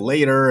until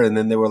later, and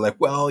then they were like,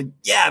 well,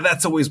 yeah,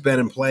 that's always been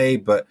in play,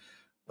 but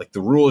like,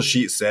 the rule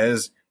sheet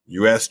says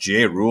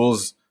USGA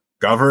rules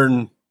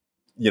govern,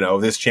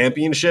 this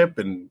championship,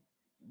 and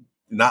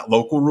not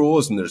local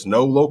rules, and there's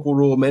no local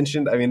rule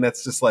mentioned. I mean,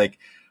 that's just like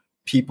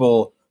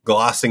people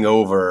glossing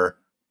over,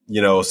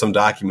 some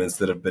documents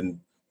that have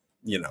been,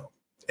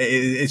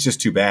 it's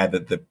just too bad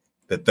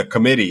that the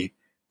committee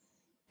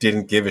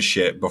didn't give a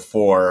shit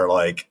before,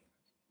 like,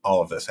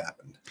 all of this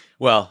happened.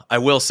 Well, I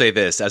will say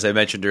this, as I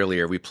mentioned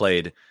earlier, we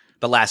played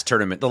the last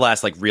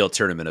like real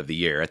tournament of the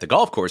year at the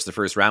golf course. The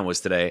first round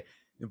was today.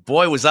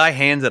 Boy, was I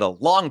handed a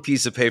long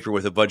piece of paper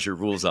with a bunch of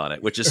rules on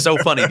it, which is so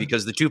funny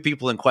because the 2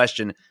 people in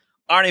question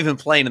aren't even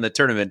playing in the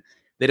tournament.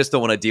 They just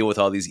don't want to deal with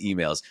all these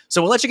emails.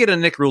 So we'll let you get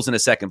into Nick Rules in a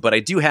second, but I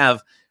do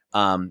have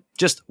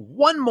just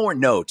one more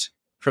note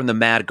from the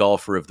Mad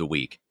Golfer of the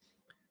Week.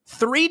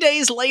 3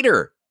 days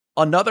later,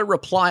 another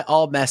reply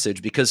all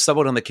message, because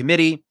someone on the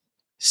committee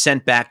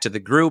sent back to the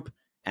group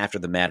after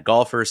the Mad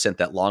Golfer sent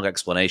that long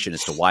explanation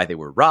as to why they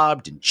were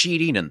robbed and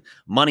cheating and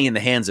money in the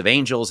hands of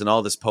angels and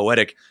all this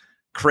poetic,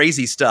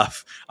 crazy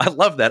stuff. I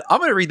love that. I'm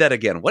going to read that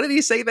again. What did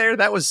he say there?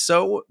 That was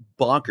so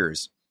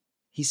bonkers.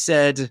 He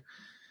said...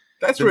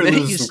 That's where he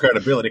loses some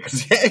credibility,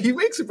 because he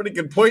makes a pretty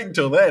good point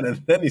until then, and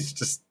then he's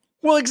just...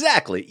 Well,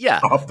 exactly. Yeah.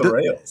 Off the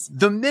rails.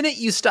 The minute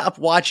you stop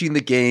watching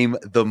the game,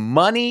 the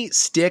money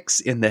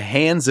sticks in the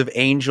hands of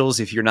angels.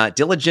 If you're not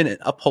diligent in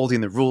upholding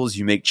the rules,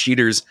 you make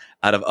cheaters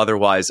out of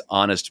otherwise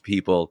honest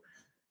people.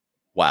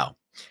 Wow.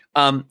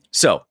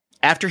 So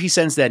after he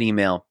sends that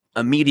email,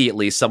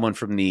 immediately someone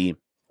from the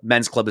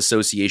Men's Club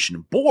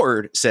Association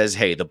board says,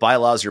 hey, the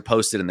bylaws are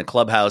posted in the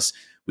clubhouse.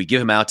 We give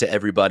them out to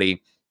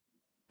everybody.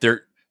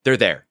 They're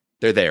there.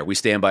 They're there. We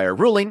stand by our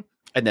ruling.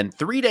 And then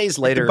 3 days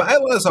later, the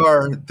bylaws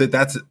are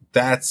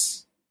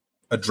that's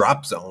a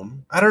drop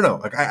zone. I don't know.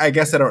 Like, I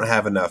guess I don't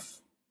have enough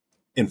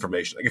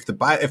information. Like,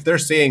 if they're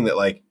saying that,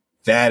 like,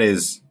 that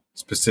is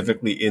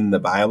specifically in the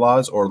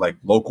bylaws, or like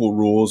local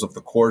rules of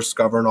the course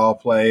govern all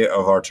play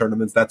of our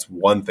tournaments, that's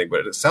one thing.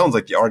 But it sounds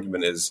like the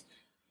argument is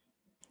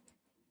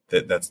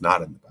that that's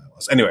not in the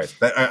bylaws. Anyways,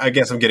 I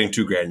guess I'm getting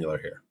too granular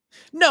here.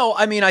 No,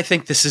 I mean, I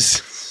think this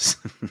is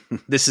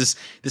this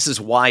is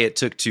why it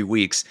took 2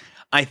 weeks.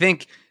 I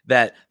think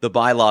that the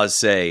bylaws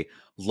say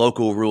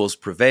local rules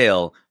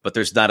prevail, but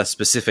there's not a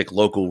specific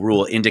local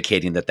rule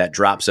indicating that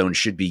drop zone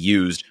should be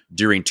used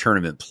during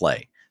tournament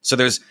play. So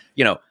there's,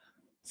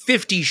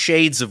 50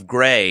 shades of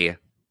gray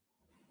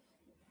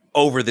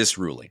over this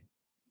ruling.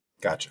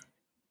 Gotcha.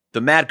 The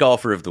Mad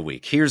Golfer of the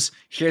Week. Here's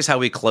how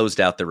we closed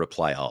out the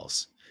reply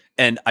alls.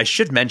 And I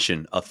should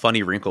mention a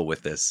funny wrinkle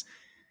with this.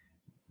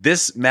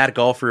 This Mad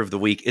Golfer of the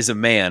Week is a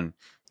man,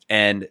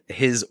 and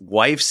his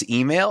wife's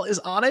email is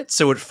on it.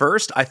 So at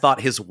first I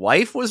thought his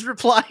wife was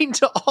replying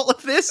to all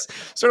of this,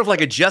 sort of like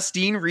a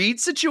Justine Reed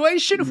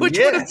situation, which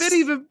would have been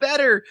even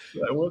better.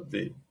 That would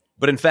be.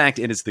 But in fact,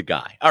 it is the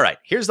guy. All right,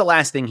 here's the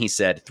last thing he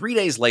said. 3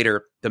 days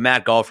later, the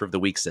Mad Golfer of the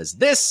Week says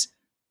this: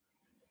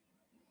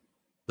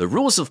 the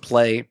rules of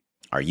play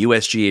are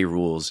USGA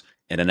rules,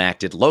 and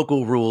enacted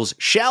local rules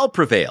shall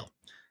prevail.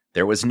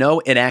 There was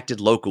no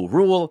enacted local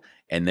rule,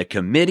 and the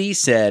committee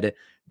said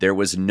there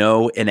was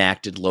no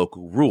enacted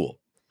local rule.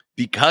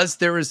 Because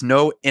there is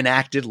no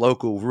enacted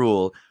local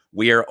rule,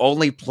 we are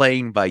only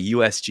playing by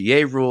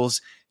USGA rules.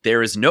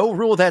 There is no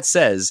rule that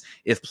says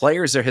if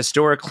players are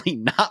historically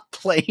not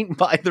playing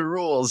by the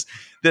rules,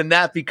 then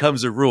that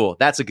becomes a rule.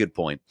 That's a good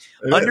point.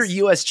 Under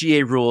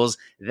USGA rules,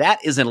 that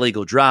is an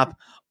illegal drop.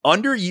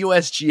 Under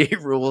USGA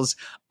rules,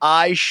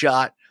 I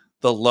shot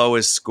the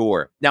lowest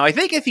score. Now, I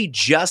think if he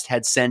just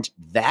had sent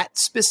that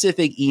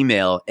specific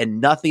email and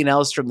nothing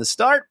else from the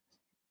start,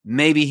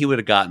 maybe he would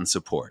have gotten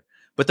support.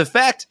 But the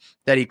fact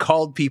that he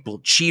called people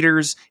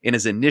cheaters in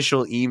his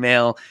initial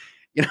email,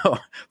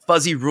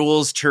 fuzzy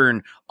rules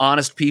turn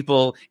honest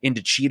people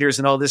into cheaters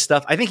and all this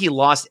stuff, I think he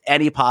lost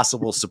any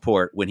possible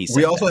support when he said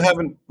We also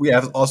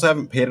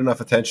haven't paid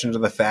enough attention to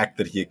the fact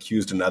that he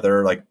accused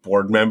another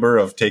board member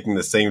of taking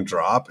the same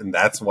drop, and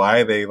that's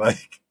why they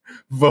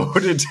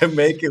voted to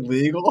make it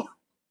legal.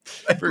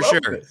 For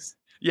sure. This.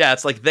 Yeah,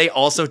 it's like they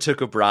also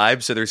took a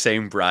bribe, so they're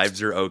saying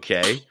bribes are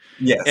okay.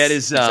 Yes, it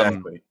is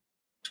exactly.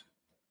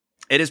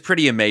 It is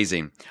pretty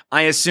amazing.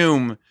 I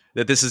assume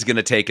that this is going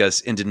to take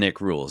us into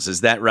Nick Rules.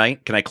 Is that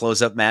right? Can I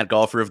close up Mad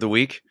Golfer of the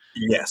Week?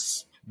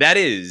 Yes. That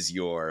is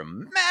your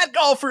Mad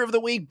Golfer of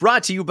the Week,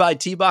 brought to you by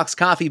T-Box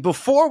Coffee.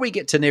 Before we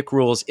get to Nick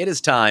Rules, it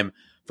is time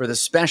for the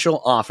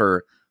special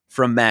offer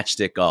from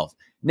Matchstick Golf.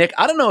 Nick,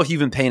 I don't know if you've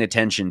been paying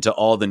attention to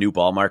all the new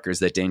ball markers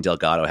that Dane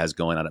Delgado has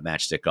going on at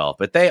Matchstick Golf,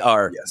 but they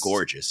are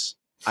gorgeous.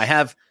 I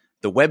have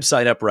the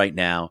website up right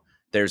now.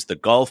 There's the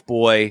Golf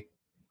Boy.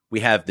 We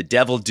have the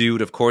Devil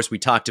Dude. Of course, we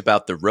talked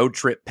about the Road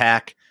Trip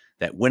Pack,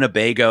 that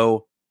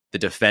Winnebago, the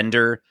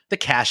Defender, the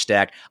Cash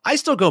Stack. I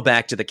still go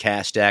back to the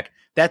Cash Stack.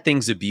 That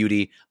thing's a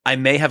beauty. I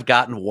may have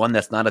gotten one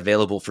that's not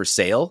available for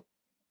sale.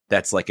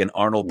 That's like an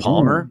Arnold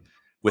Palmer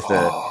with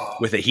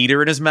a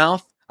heater in his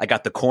mouth. I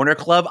got the Corner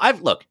Club.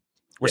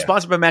 We're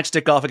sponsored by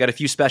Matchstick Golf. I got a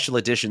few special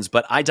editions,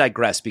 but I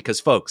digress because,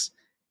 folks,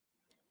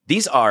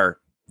 these are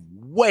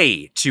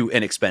way too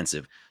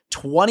inexpensive.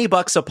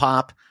 $20 a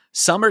pop.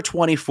 Some are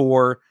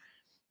 $24.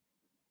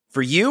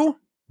 For you,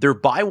 they're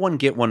buy one,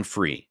 get one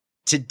free.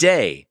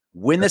 Today,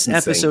 when this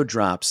episode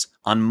drops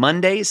on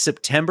Monday,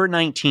 September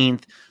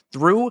 19th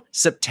through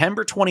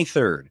September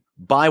 23rd,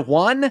 buy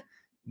one,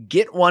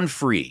 get one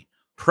free.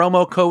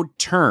 Promo code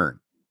TURN.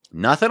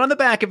 Nothing on the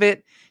back of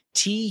it.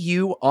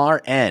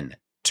 TURN.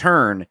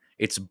 TURN.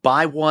 It's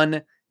buy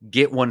one,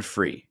 get one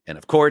free. And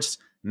of course,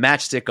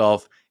 Matchstick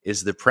Golf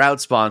is the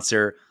proud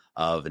sponsor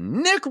of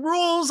Nick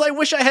Rules. I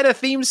wish I had a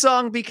theme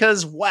song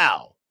because,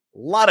 wow, a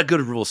lot of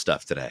good rule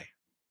stuff today.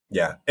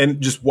 Yeah.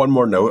 And just one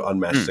more note on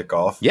Matchstick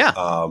Golf. Yeah.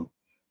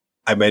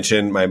 I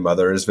mentioned my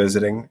mother is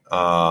visiting,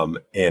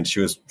 and she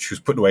was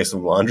putting away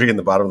some laundry in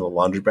the bottom of the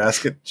laundry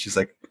basket. She's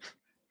like,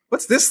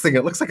 "What's this thing?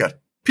 It looks like a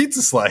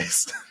pizza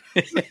slice."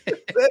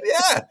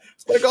 Yeah,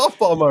 it's my golf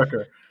ball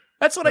marker.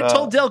 That's what I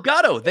told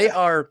Delgado. They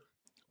are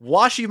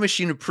washing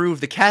machine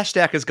approved. The Cash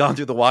Stack has gone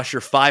through the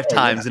washer 5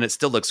 times, and it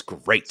still looks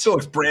great. Still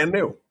looks brand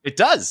new. It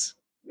does.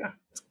 Yeah,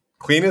 it's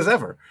clean as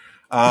ever.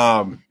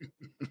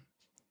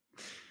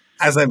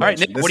 As I mentioned, all right,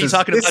 Nick, what are you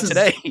talking about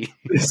today?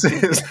 This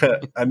is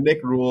a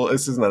Nick Rule.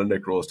 This is not a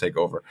Nick Rules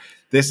takeover.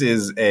 This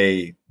is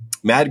a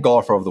Mad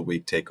Golfer of the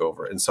Week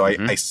takeover. And so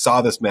I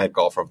saw this Mad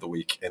Golfer of the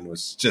Week and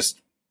was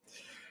just,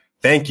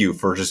 thank you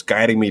for just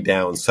guiding me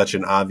down such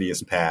an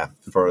obvious path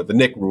for the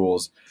Nick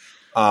Rules.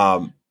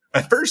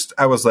 At first,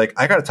 I was like,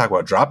 I got to talk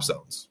about drop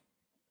zones.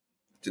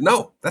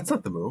 No, that's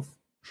not the move.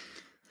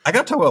 I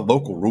got to talk about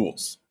local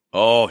rules.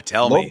 Oh,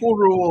 tell me. Local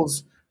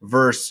rules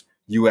versus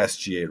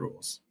USGA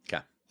rules.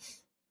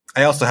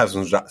 I also have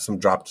some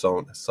drop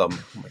zone. Oh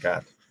my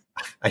God.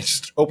 I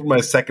just opened my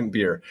second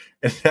beer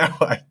and now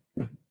I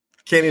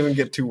can't even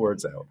get 2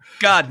 words out.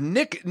 God,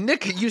 Nick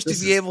used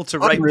to be able to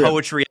write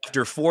poetry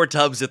after 4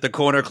 tubs at the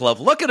Corner Club.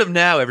 Look at him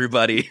now,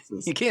 everybody.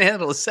 You can't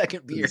handle a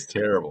second beer. It's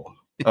terrible.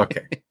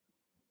 Okay.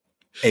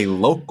 A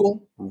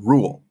local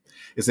rule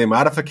is a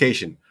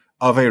modification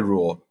of a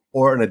rule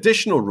or an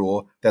additional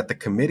rule that the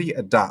committee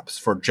adopts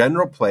for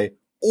general play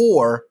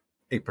or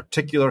a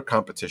particular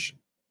competition.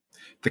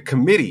 The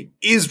committee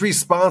is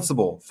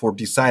responsible for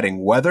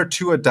deciding whether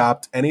to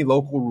adopt any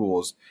local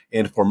rules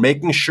and for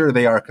making sure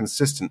they are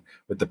consistent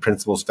with the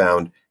principles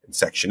found in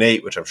Section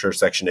 8, which I'm sure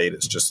Section 8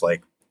 is just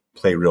like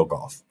play real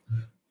golf.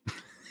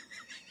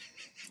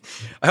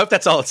 I hope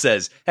that's all it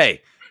says.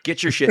 Hey,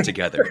 get your shit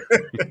together.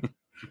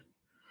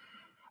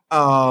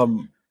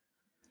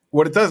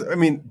 What it does,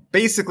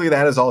 basically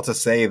that is all to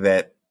say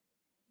that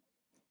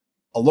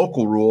a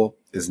local rule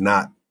is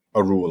not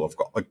a rule of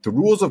golf. Like the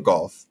rules of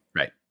golf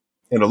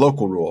and a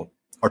local rule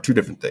are 2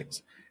 different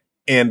things.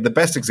 And the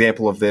best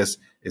example of this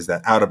is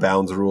that out of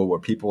bounds rule, where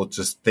people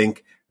just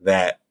think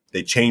that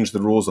they changed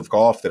the rules of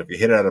golf, that if you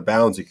hit it out of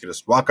bounds, you can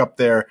just walk up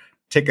there,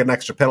 take an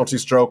extra penalty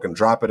stroke and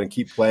drop it and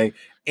keep playing.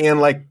 And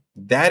like,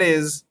 that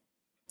is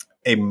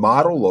a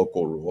model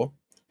local rule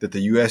that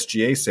the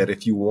USGA said,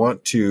 if you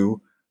want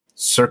to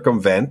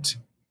circumvent,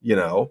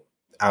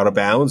 out of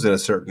bounds in a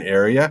certain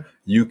area,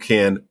 you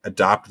can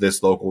adopt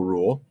this local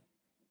rule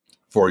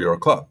for your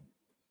club.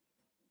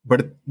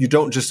 But you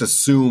don't just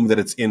assume that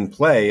it's in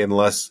play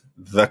unless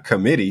the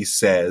committee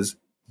says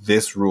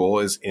this rule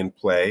is in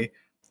play,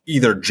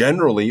 either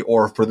generally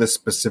or for this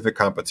specific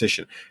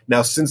competition.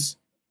 Now, since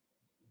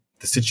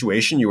the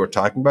situation you were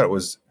talking about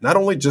was not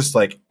only just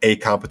like a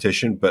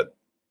competition, but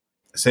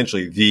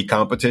essentially the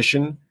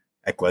competition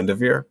at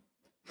Glendoveer,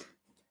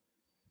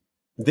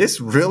 this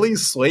really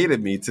swayed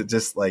me to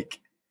just like,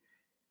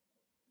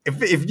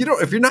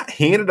 if you're not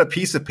handed a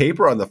piece of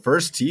paper on the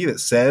first tee that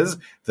says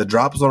the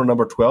drop zone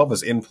number 12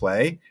 is in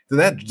play, then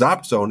that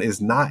drop zone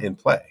is not in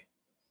play.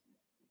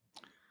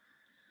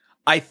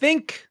 I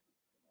think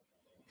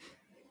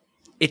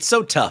it's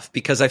so tough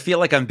because I feel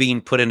like I'm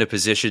being put in a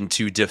position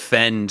to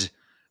defend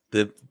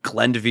the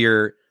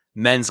Glendoveer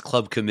Men's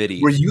Club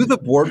Committee. Were you the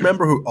board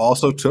member who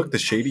also took the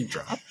shady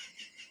drop?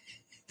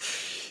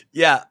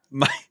 Yeah,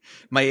 my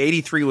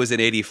 83 was an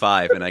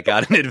 85, and I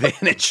got an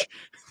advantage.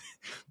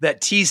 That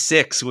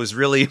T6 was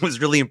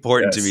really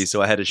important to me,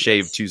 so I had to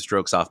shave 2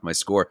 strokes off my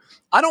score.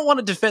 I don't want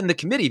to defend the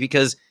committee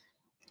because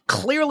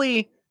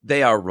clearly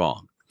they are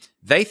wrong.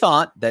 They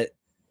thought that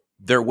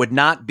there would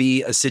not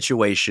be a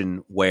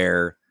situation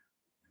where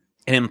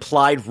an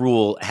implied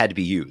rule had to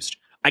be used.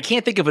 I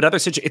can't think of another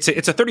situation.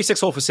 It's a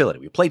 36-hole facility.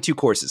 We played 2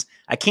 courses.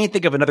 I can't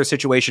think of another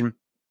situation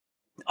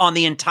on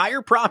the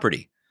entire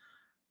property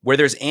where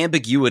there's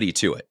ambiguity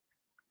to it.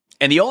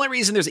 And the only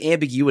reason there's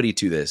ambiguity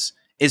to this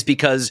is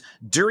because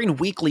during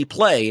weekly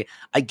play,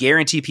 I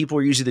guarantee people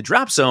are using the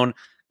drop zone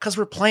because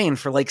we're playing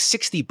for like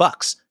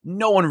 $60.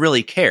 No one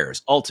really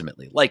cares,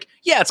 ultimately. Like,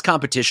 yeah, it's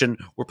competition.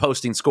 We're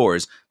posting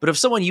scores. But if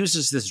someone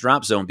uses this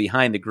drop zone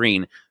behind the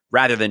green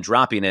rather than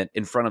dropping it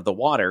in front of the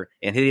water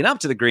and hitting up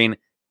to the green,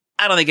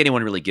 I don't think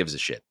anyone really gives a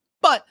shit.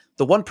 But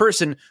the one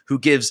person who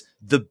gives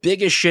the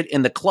biggest shit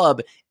in the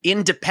club,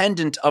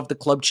 independent of the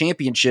club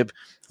championship,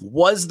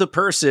 was the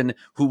person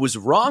who was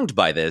wronged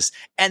by this.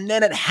 And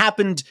then it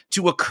happened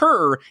to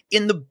occur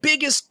in the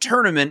biggest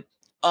tournament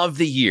of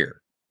the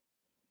year.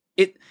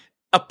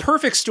 A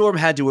perfect storm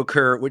had to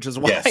occur, which is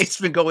why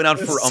it's been going on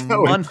for a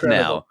month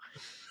now.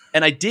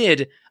 And I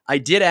did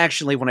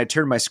actually, when I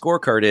turned my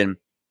scorecard in,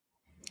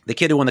 the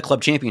kid who won the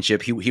club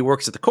championship, he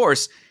works at the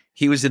course.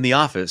 He was in the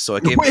office, so I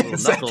gave him a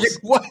little knuckles.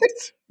 What?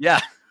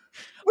 Yeah.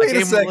 Wait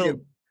a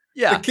second.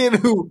 Yeah.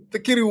 The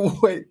kid who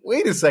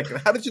wait a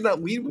second. How did you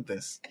not lead with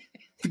this?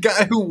 The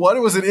guy who won it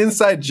was an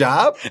inside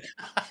job?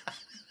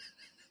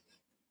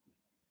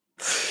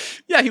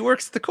 Yeah, he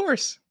works at the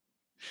course.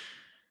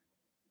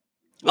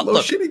 Well,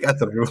 no shit, he got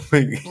the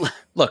ruling.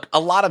 Look, a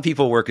lot of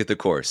people work at the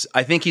course.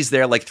 I think he's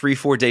there like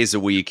 3-4 days a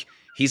week.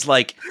 He's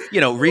like,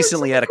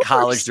 recently out of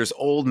college, there's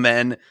old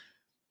men.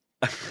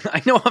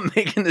 I know I'm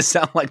making this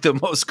sound like the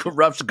most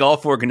corrupt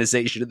golf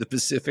organization in the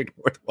Pacific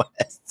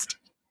Northwest.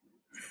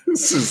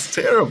 This is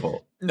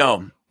terrible.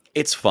 No,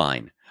 it's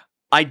fine.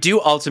 I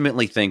do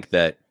ultimately think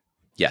that,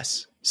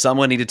 yes,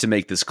 someone needed to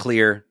make this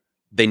clear.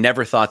 They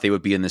never thought they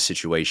would be in this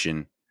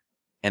situation,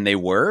 and they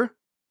were.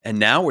 And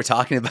now we're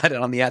talking about it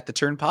on the At the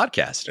Turn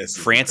podcast.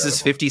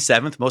 France's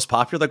 57th most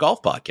popular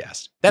golf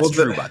podcast. That's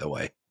true, by the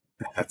way.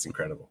 That's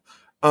incredible.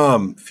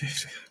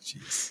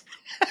 Jeez.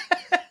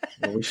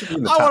 Well, we should be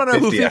in the top I want to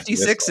know 50 who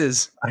 56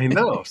 is. I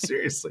know,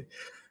 seriously.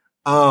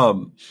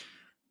 Oh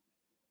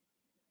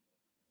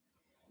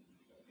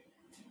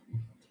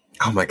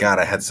my God,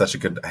 I had such a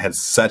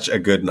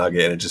good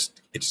nugget, and it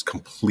just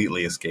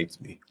completely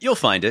escaped me. You'll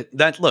find it.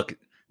 Look,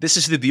 this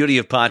is the beauty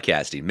of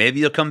podcasting. Maybe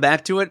you'll come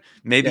back to it.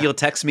 Maybe you'll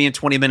text me in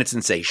 20 minutes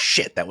and say,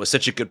 "Shit, that was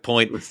such a good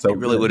point. It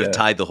really would have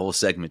tied the whole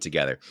segment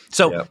together."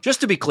 So,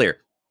 just to be clear,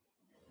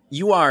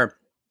 you are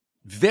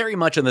very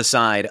much on the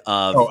side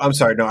of... Oh, I'm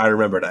sorry. No, I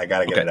remembered. I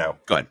got to get it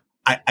out. Go ahead.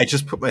 I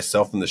just put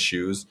myself in the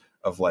shoes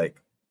of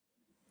like,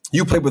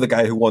 you played with a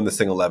guy who won this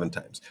thing 11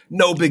 times.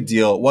 No big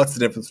deal. What's the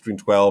difference between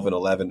 12 and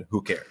 11?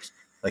 Who cares?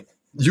 Like,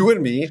 you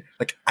and me,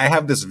 like, I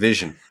have this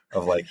vision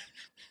of like,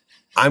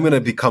 I'm going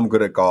to become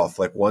good at golf.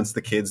 Like, once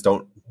the kids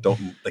don't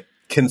like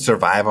can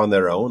survive on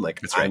their own,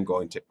 like, right. I'm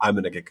going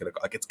to get good at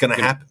golf. Like, it's going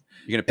to happen.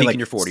 You're going to peak in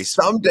your 40s.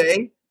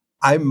 Someday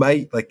I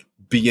might like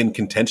be in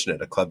contention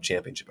at a club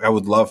championship. I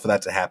would love for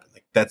that to happen.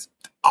 Like, that's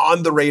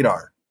on the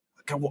radar.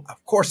 Like,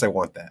 of course I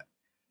want that.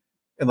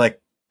 And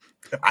like,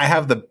 I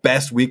have the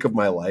best week of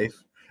my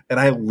life and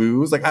I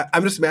lose. Like,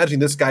 I'm just imagining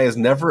this guy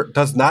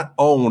does not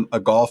own a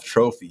golf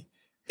trophy.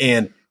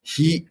 And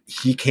he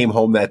came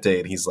home that day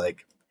and he's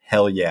like,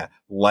 hell yeah,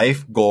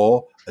 life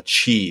goal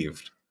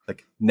achieved,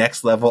 like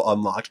next level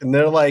unlocked. And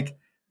they're like,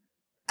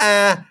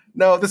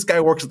 no, this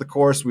guy works at the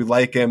course. We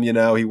like him.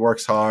 He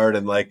works hard.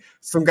 And like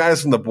some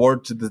guys from the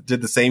board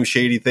did the same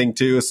shady thing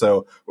too.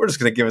 So we're just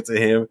going to give it to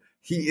him.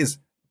 He is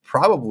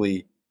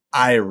probably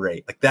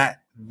irate. Like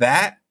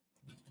that's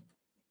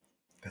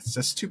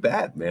just too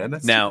bad, man.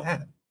 That's now, too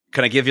bad.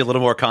 Can I give you a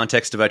little more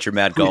context about your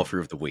mad golfer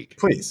of the week?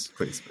 Please.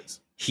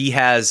 He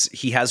has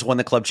won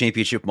the club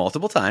championship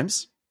multiple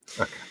times.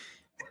 Okay.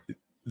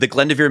 The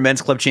Glendoveer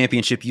Men's Club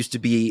Championship used to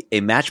be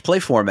a match play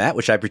format,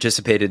 which I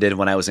participated in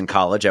when I was in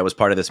college. I was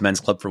part of this men's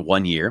club for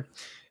 1 year,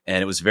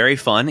 and it was very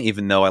fun,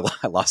 even though I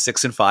lost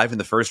 6-5 in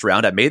the first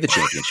round. I made the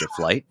championship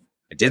flight.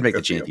 I did make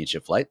the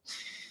championship flight.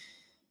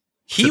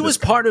 He was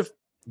part of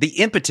the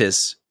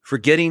impetus for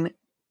getting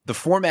the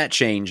format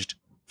changed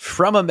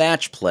from a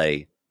match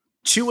play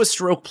to a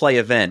stroke play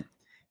event.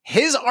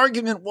 His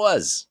argument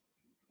was,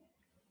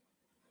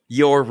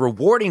 you're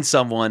rewarding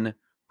someone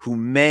who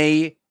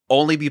may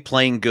only be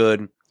playing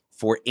good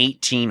for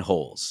 18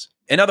 holes.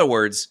 In other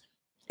words,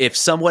 if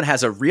someone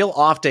has a real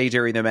off day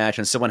during the match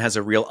and someone has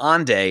a real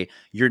on day,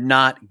 you're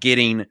not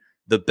getting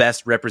the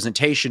best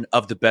representation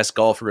of the best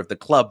golfer of the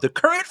club. The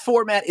current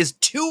format is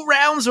 2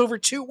 rounds over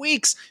 2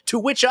 weeks, to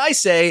which I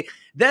say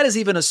that is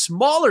even a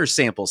smaller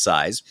sample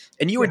size,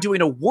 and you are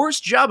doing a worse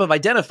job of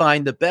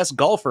identifying the best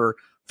golfer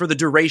for the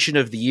duration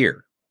of the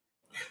year.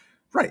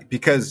 Right,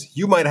 because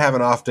you might have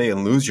an off day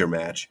and lose your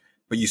match,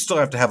 but you still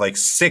have to have like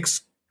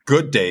 6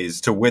 good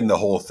days to win the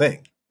whole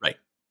thing. Right.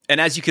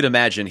 And as you can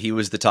imagine, he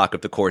was the talk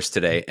of the course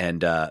today,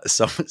 and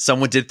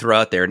someone did throw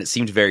out there, and it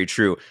seemed very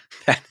true,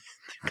 that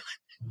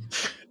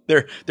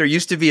there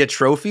used to be a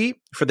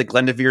trophy for the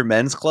Glendoveer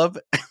Men's Club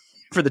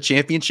for the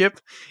championship,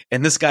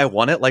 and this guy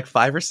won it like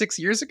 5 or 6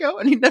 years ago,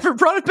 and he never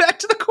brought it back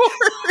to the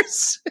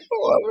course. I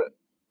love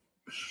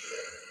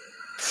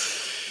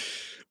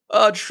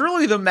it.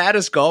 Truly the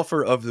maddest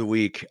golfer of the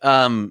week.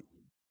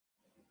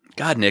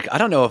 God, Nick, I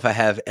don't know if I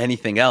have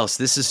anything else.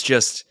 This is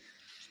just,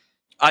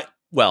 I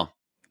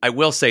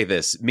will say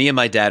this. Me and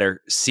my dad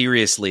are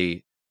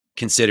seriously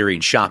considering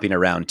shopping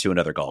around to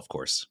another golf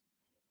course.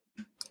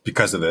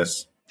 Because of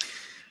this?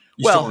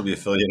 You still want to be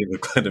affiliated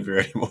with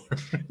Glendoveer anymore?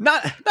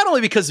 Not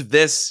only because of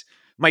this,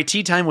 my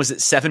tee time was at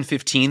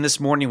 7:15 this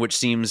morning, which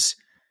seems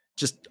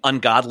just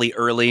ungodly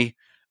early.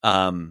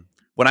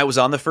 When I was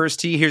on the first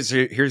tee, here's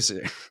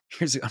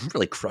I'm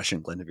really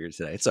crushing Glendoveer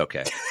today. It's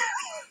okay.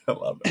 I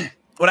love it.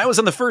 When I was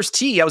on the first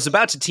tee, I was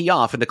about to tee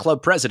off, and the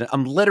club president,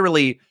 I'm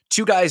literally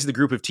 2 guys in the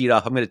group have teed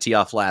off. I'm going to tee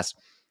off last.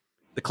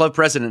 The club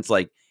president's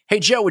like, "Hey,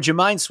 Joe, would you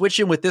mind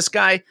switching with this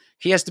guy?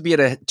 He has to be at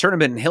a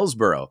tournament in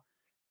Hillsborough."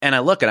 And I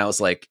look, and I was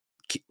like,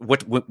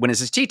 when is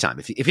his tee time?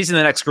 If he's in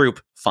the next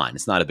group, fine.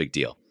 It's not a big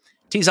deal.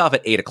 Tees off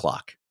at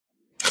 8:00.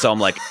 So I'm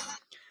like,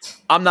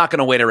 I'm not going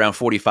to wait around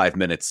 45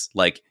 minutes.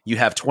 Like, you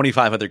have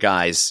 25 other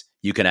guys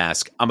you can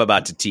ask. I'm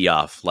about to tee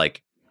off.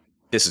 Like,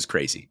 this is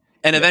crazy.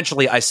 And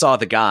eventually I saw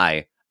the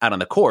guy out on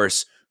the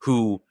course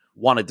who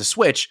wanted to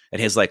switch.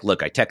 And he's like,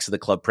 "Look, I texted the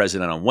club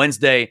president on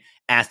Wednesday,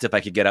 asked if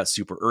I could get out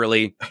super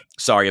early.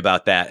 Sorry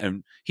about that."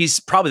 And he's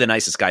probably the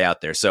nicest guy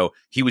out there. So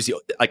he was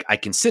like, I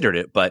considered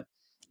it, but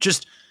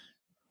just,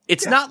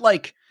 it's not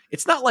like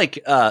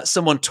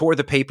someone tore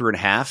the paper in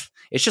half.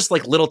 It's just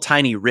like little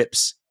tiny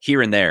rips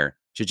here and there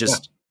to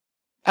just,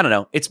 I don't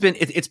know. It's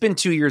been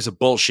 2 years of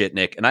bullshit,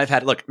 Nick. And I've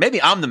had, look,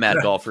 maybe I'm the mad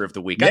golfer of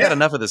the week. I got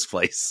enough of this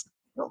place.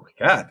 Oh my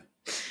God.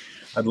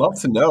 I'd love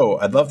to know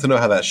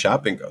how that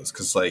shopping goes.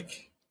 Cause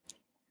like,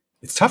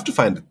 it's tough to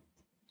find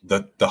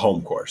the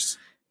home course.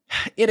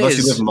 Unless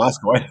you live in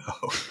Moscow,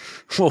 Idaho.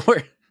 Well,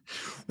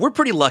 we're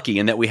pretty lucky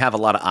in that we have a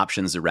lot of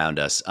options around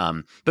us.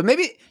 But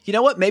maybe, you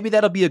know what? Maybe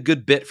that'll be a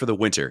good bit for the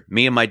winter.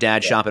 Me and my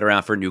dad shopping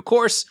around for a new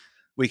course.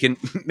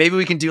 Maybe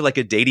we can do like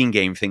a dating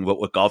game thing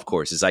with golf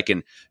courses. I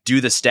can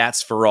do the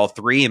stats for all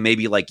 3, and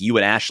maybe like you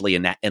and Ashley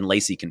and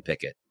Lacey can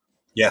pick it.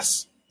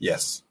 Yes.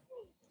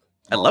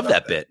 I love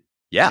that bit.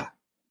 Yeah.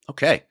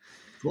 Okay.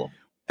 Cool.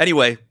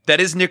 Anyway, that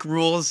is Nick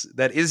Rules.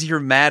 That is your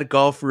mad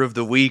golfer of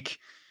the week.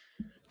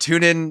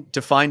 Tune in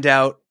to find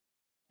out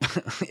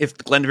if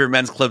the Glendoveer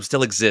Men's Club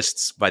still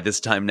exists by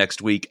this time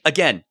next week.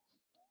 Again,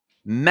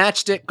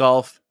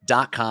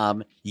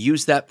 matchstickgolf.com.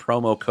 Use that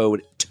promo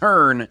code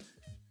TURN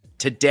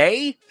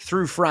today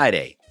through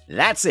Friday.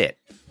 That's it.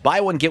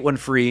 Buy one, get one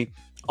free.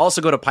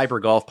 Also go to Piper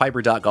Golf,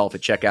 piper.golf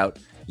at checkout.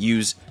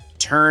 Use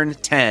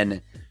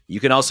TURN10. You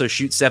can also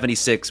shoot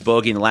 76,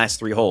 bogey in the last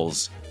 3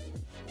 holes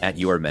at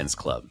your men's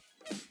club.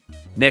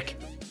 Nick,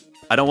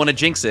 I don't want to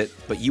jinx it,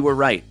 but you were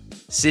right.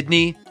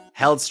 Sydney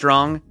held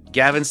strong.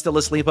 Gavin's still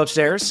asleep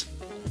upstairs?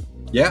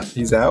 Yeah,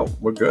 he's out.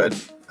 We're good.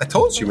 I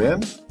told you,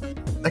 man.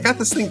 I got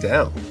this thing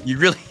down. You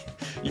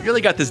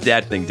really got this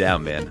dad thing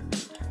down, man.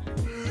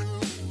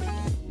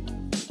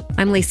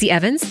 I'm Lacey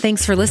Evans.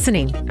 Thanks for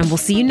listening, and we'll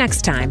see you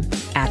next time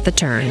at The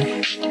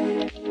Turn.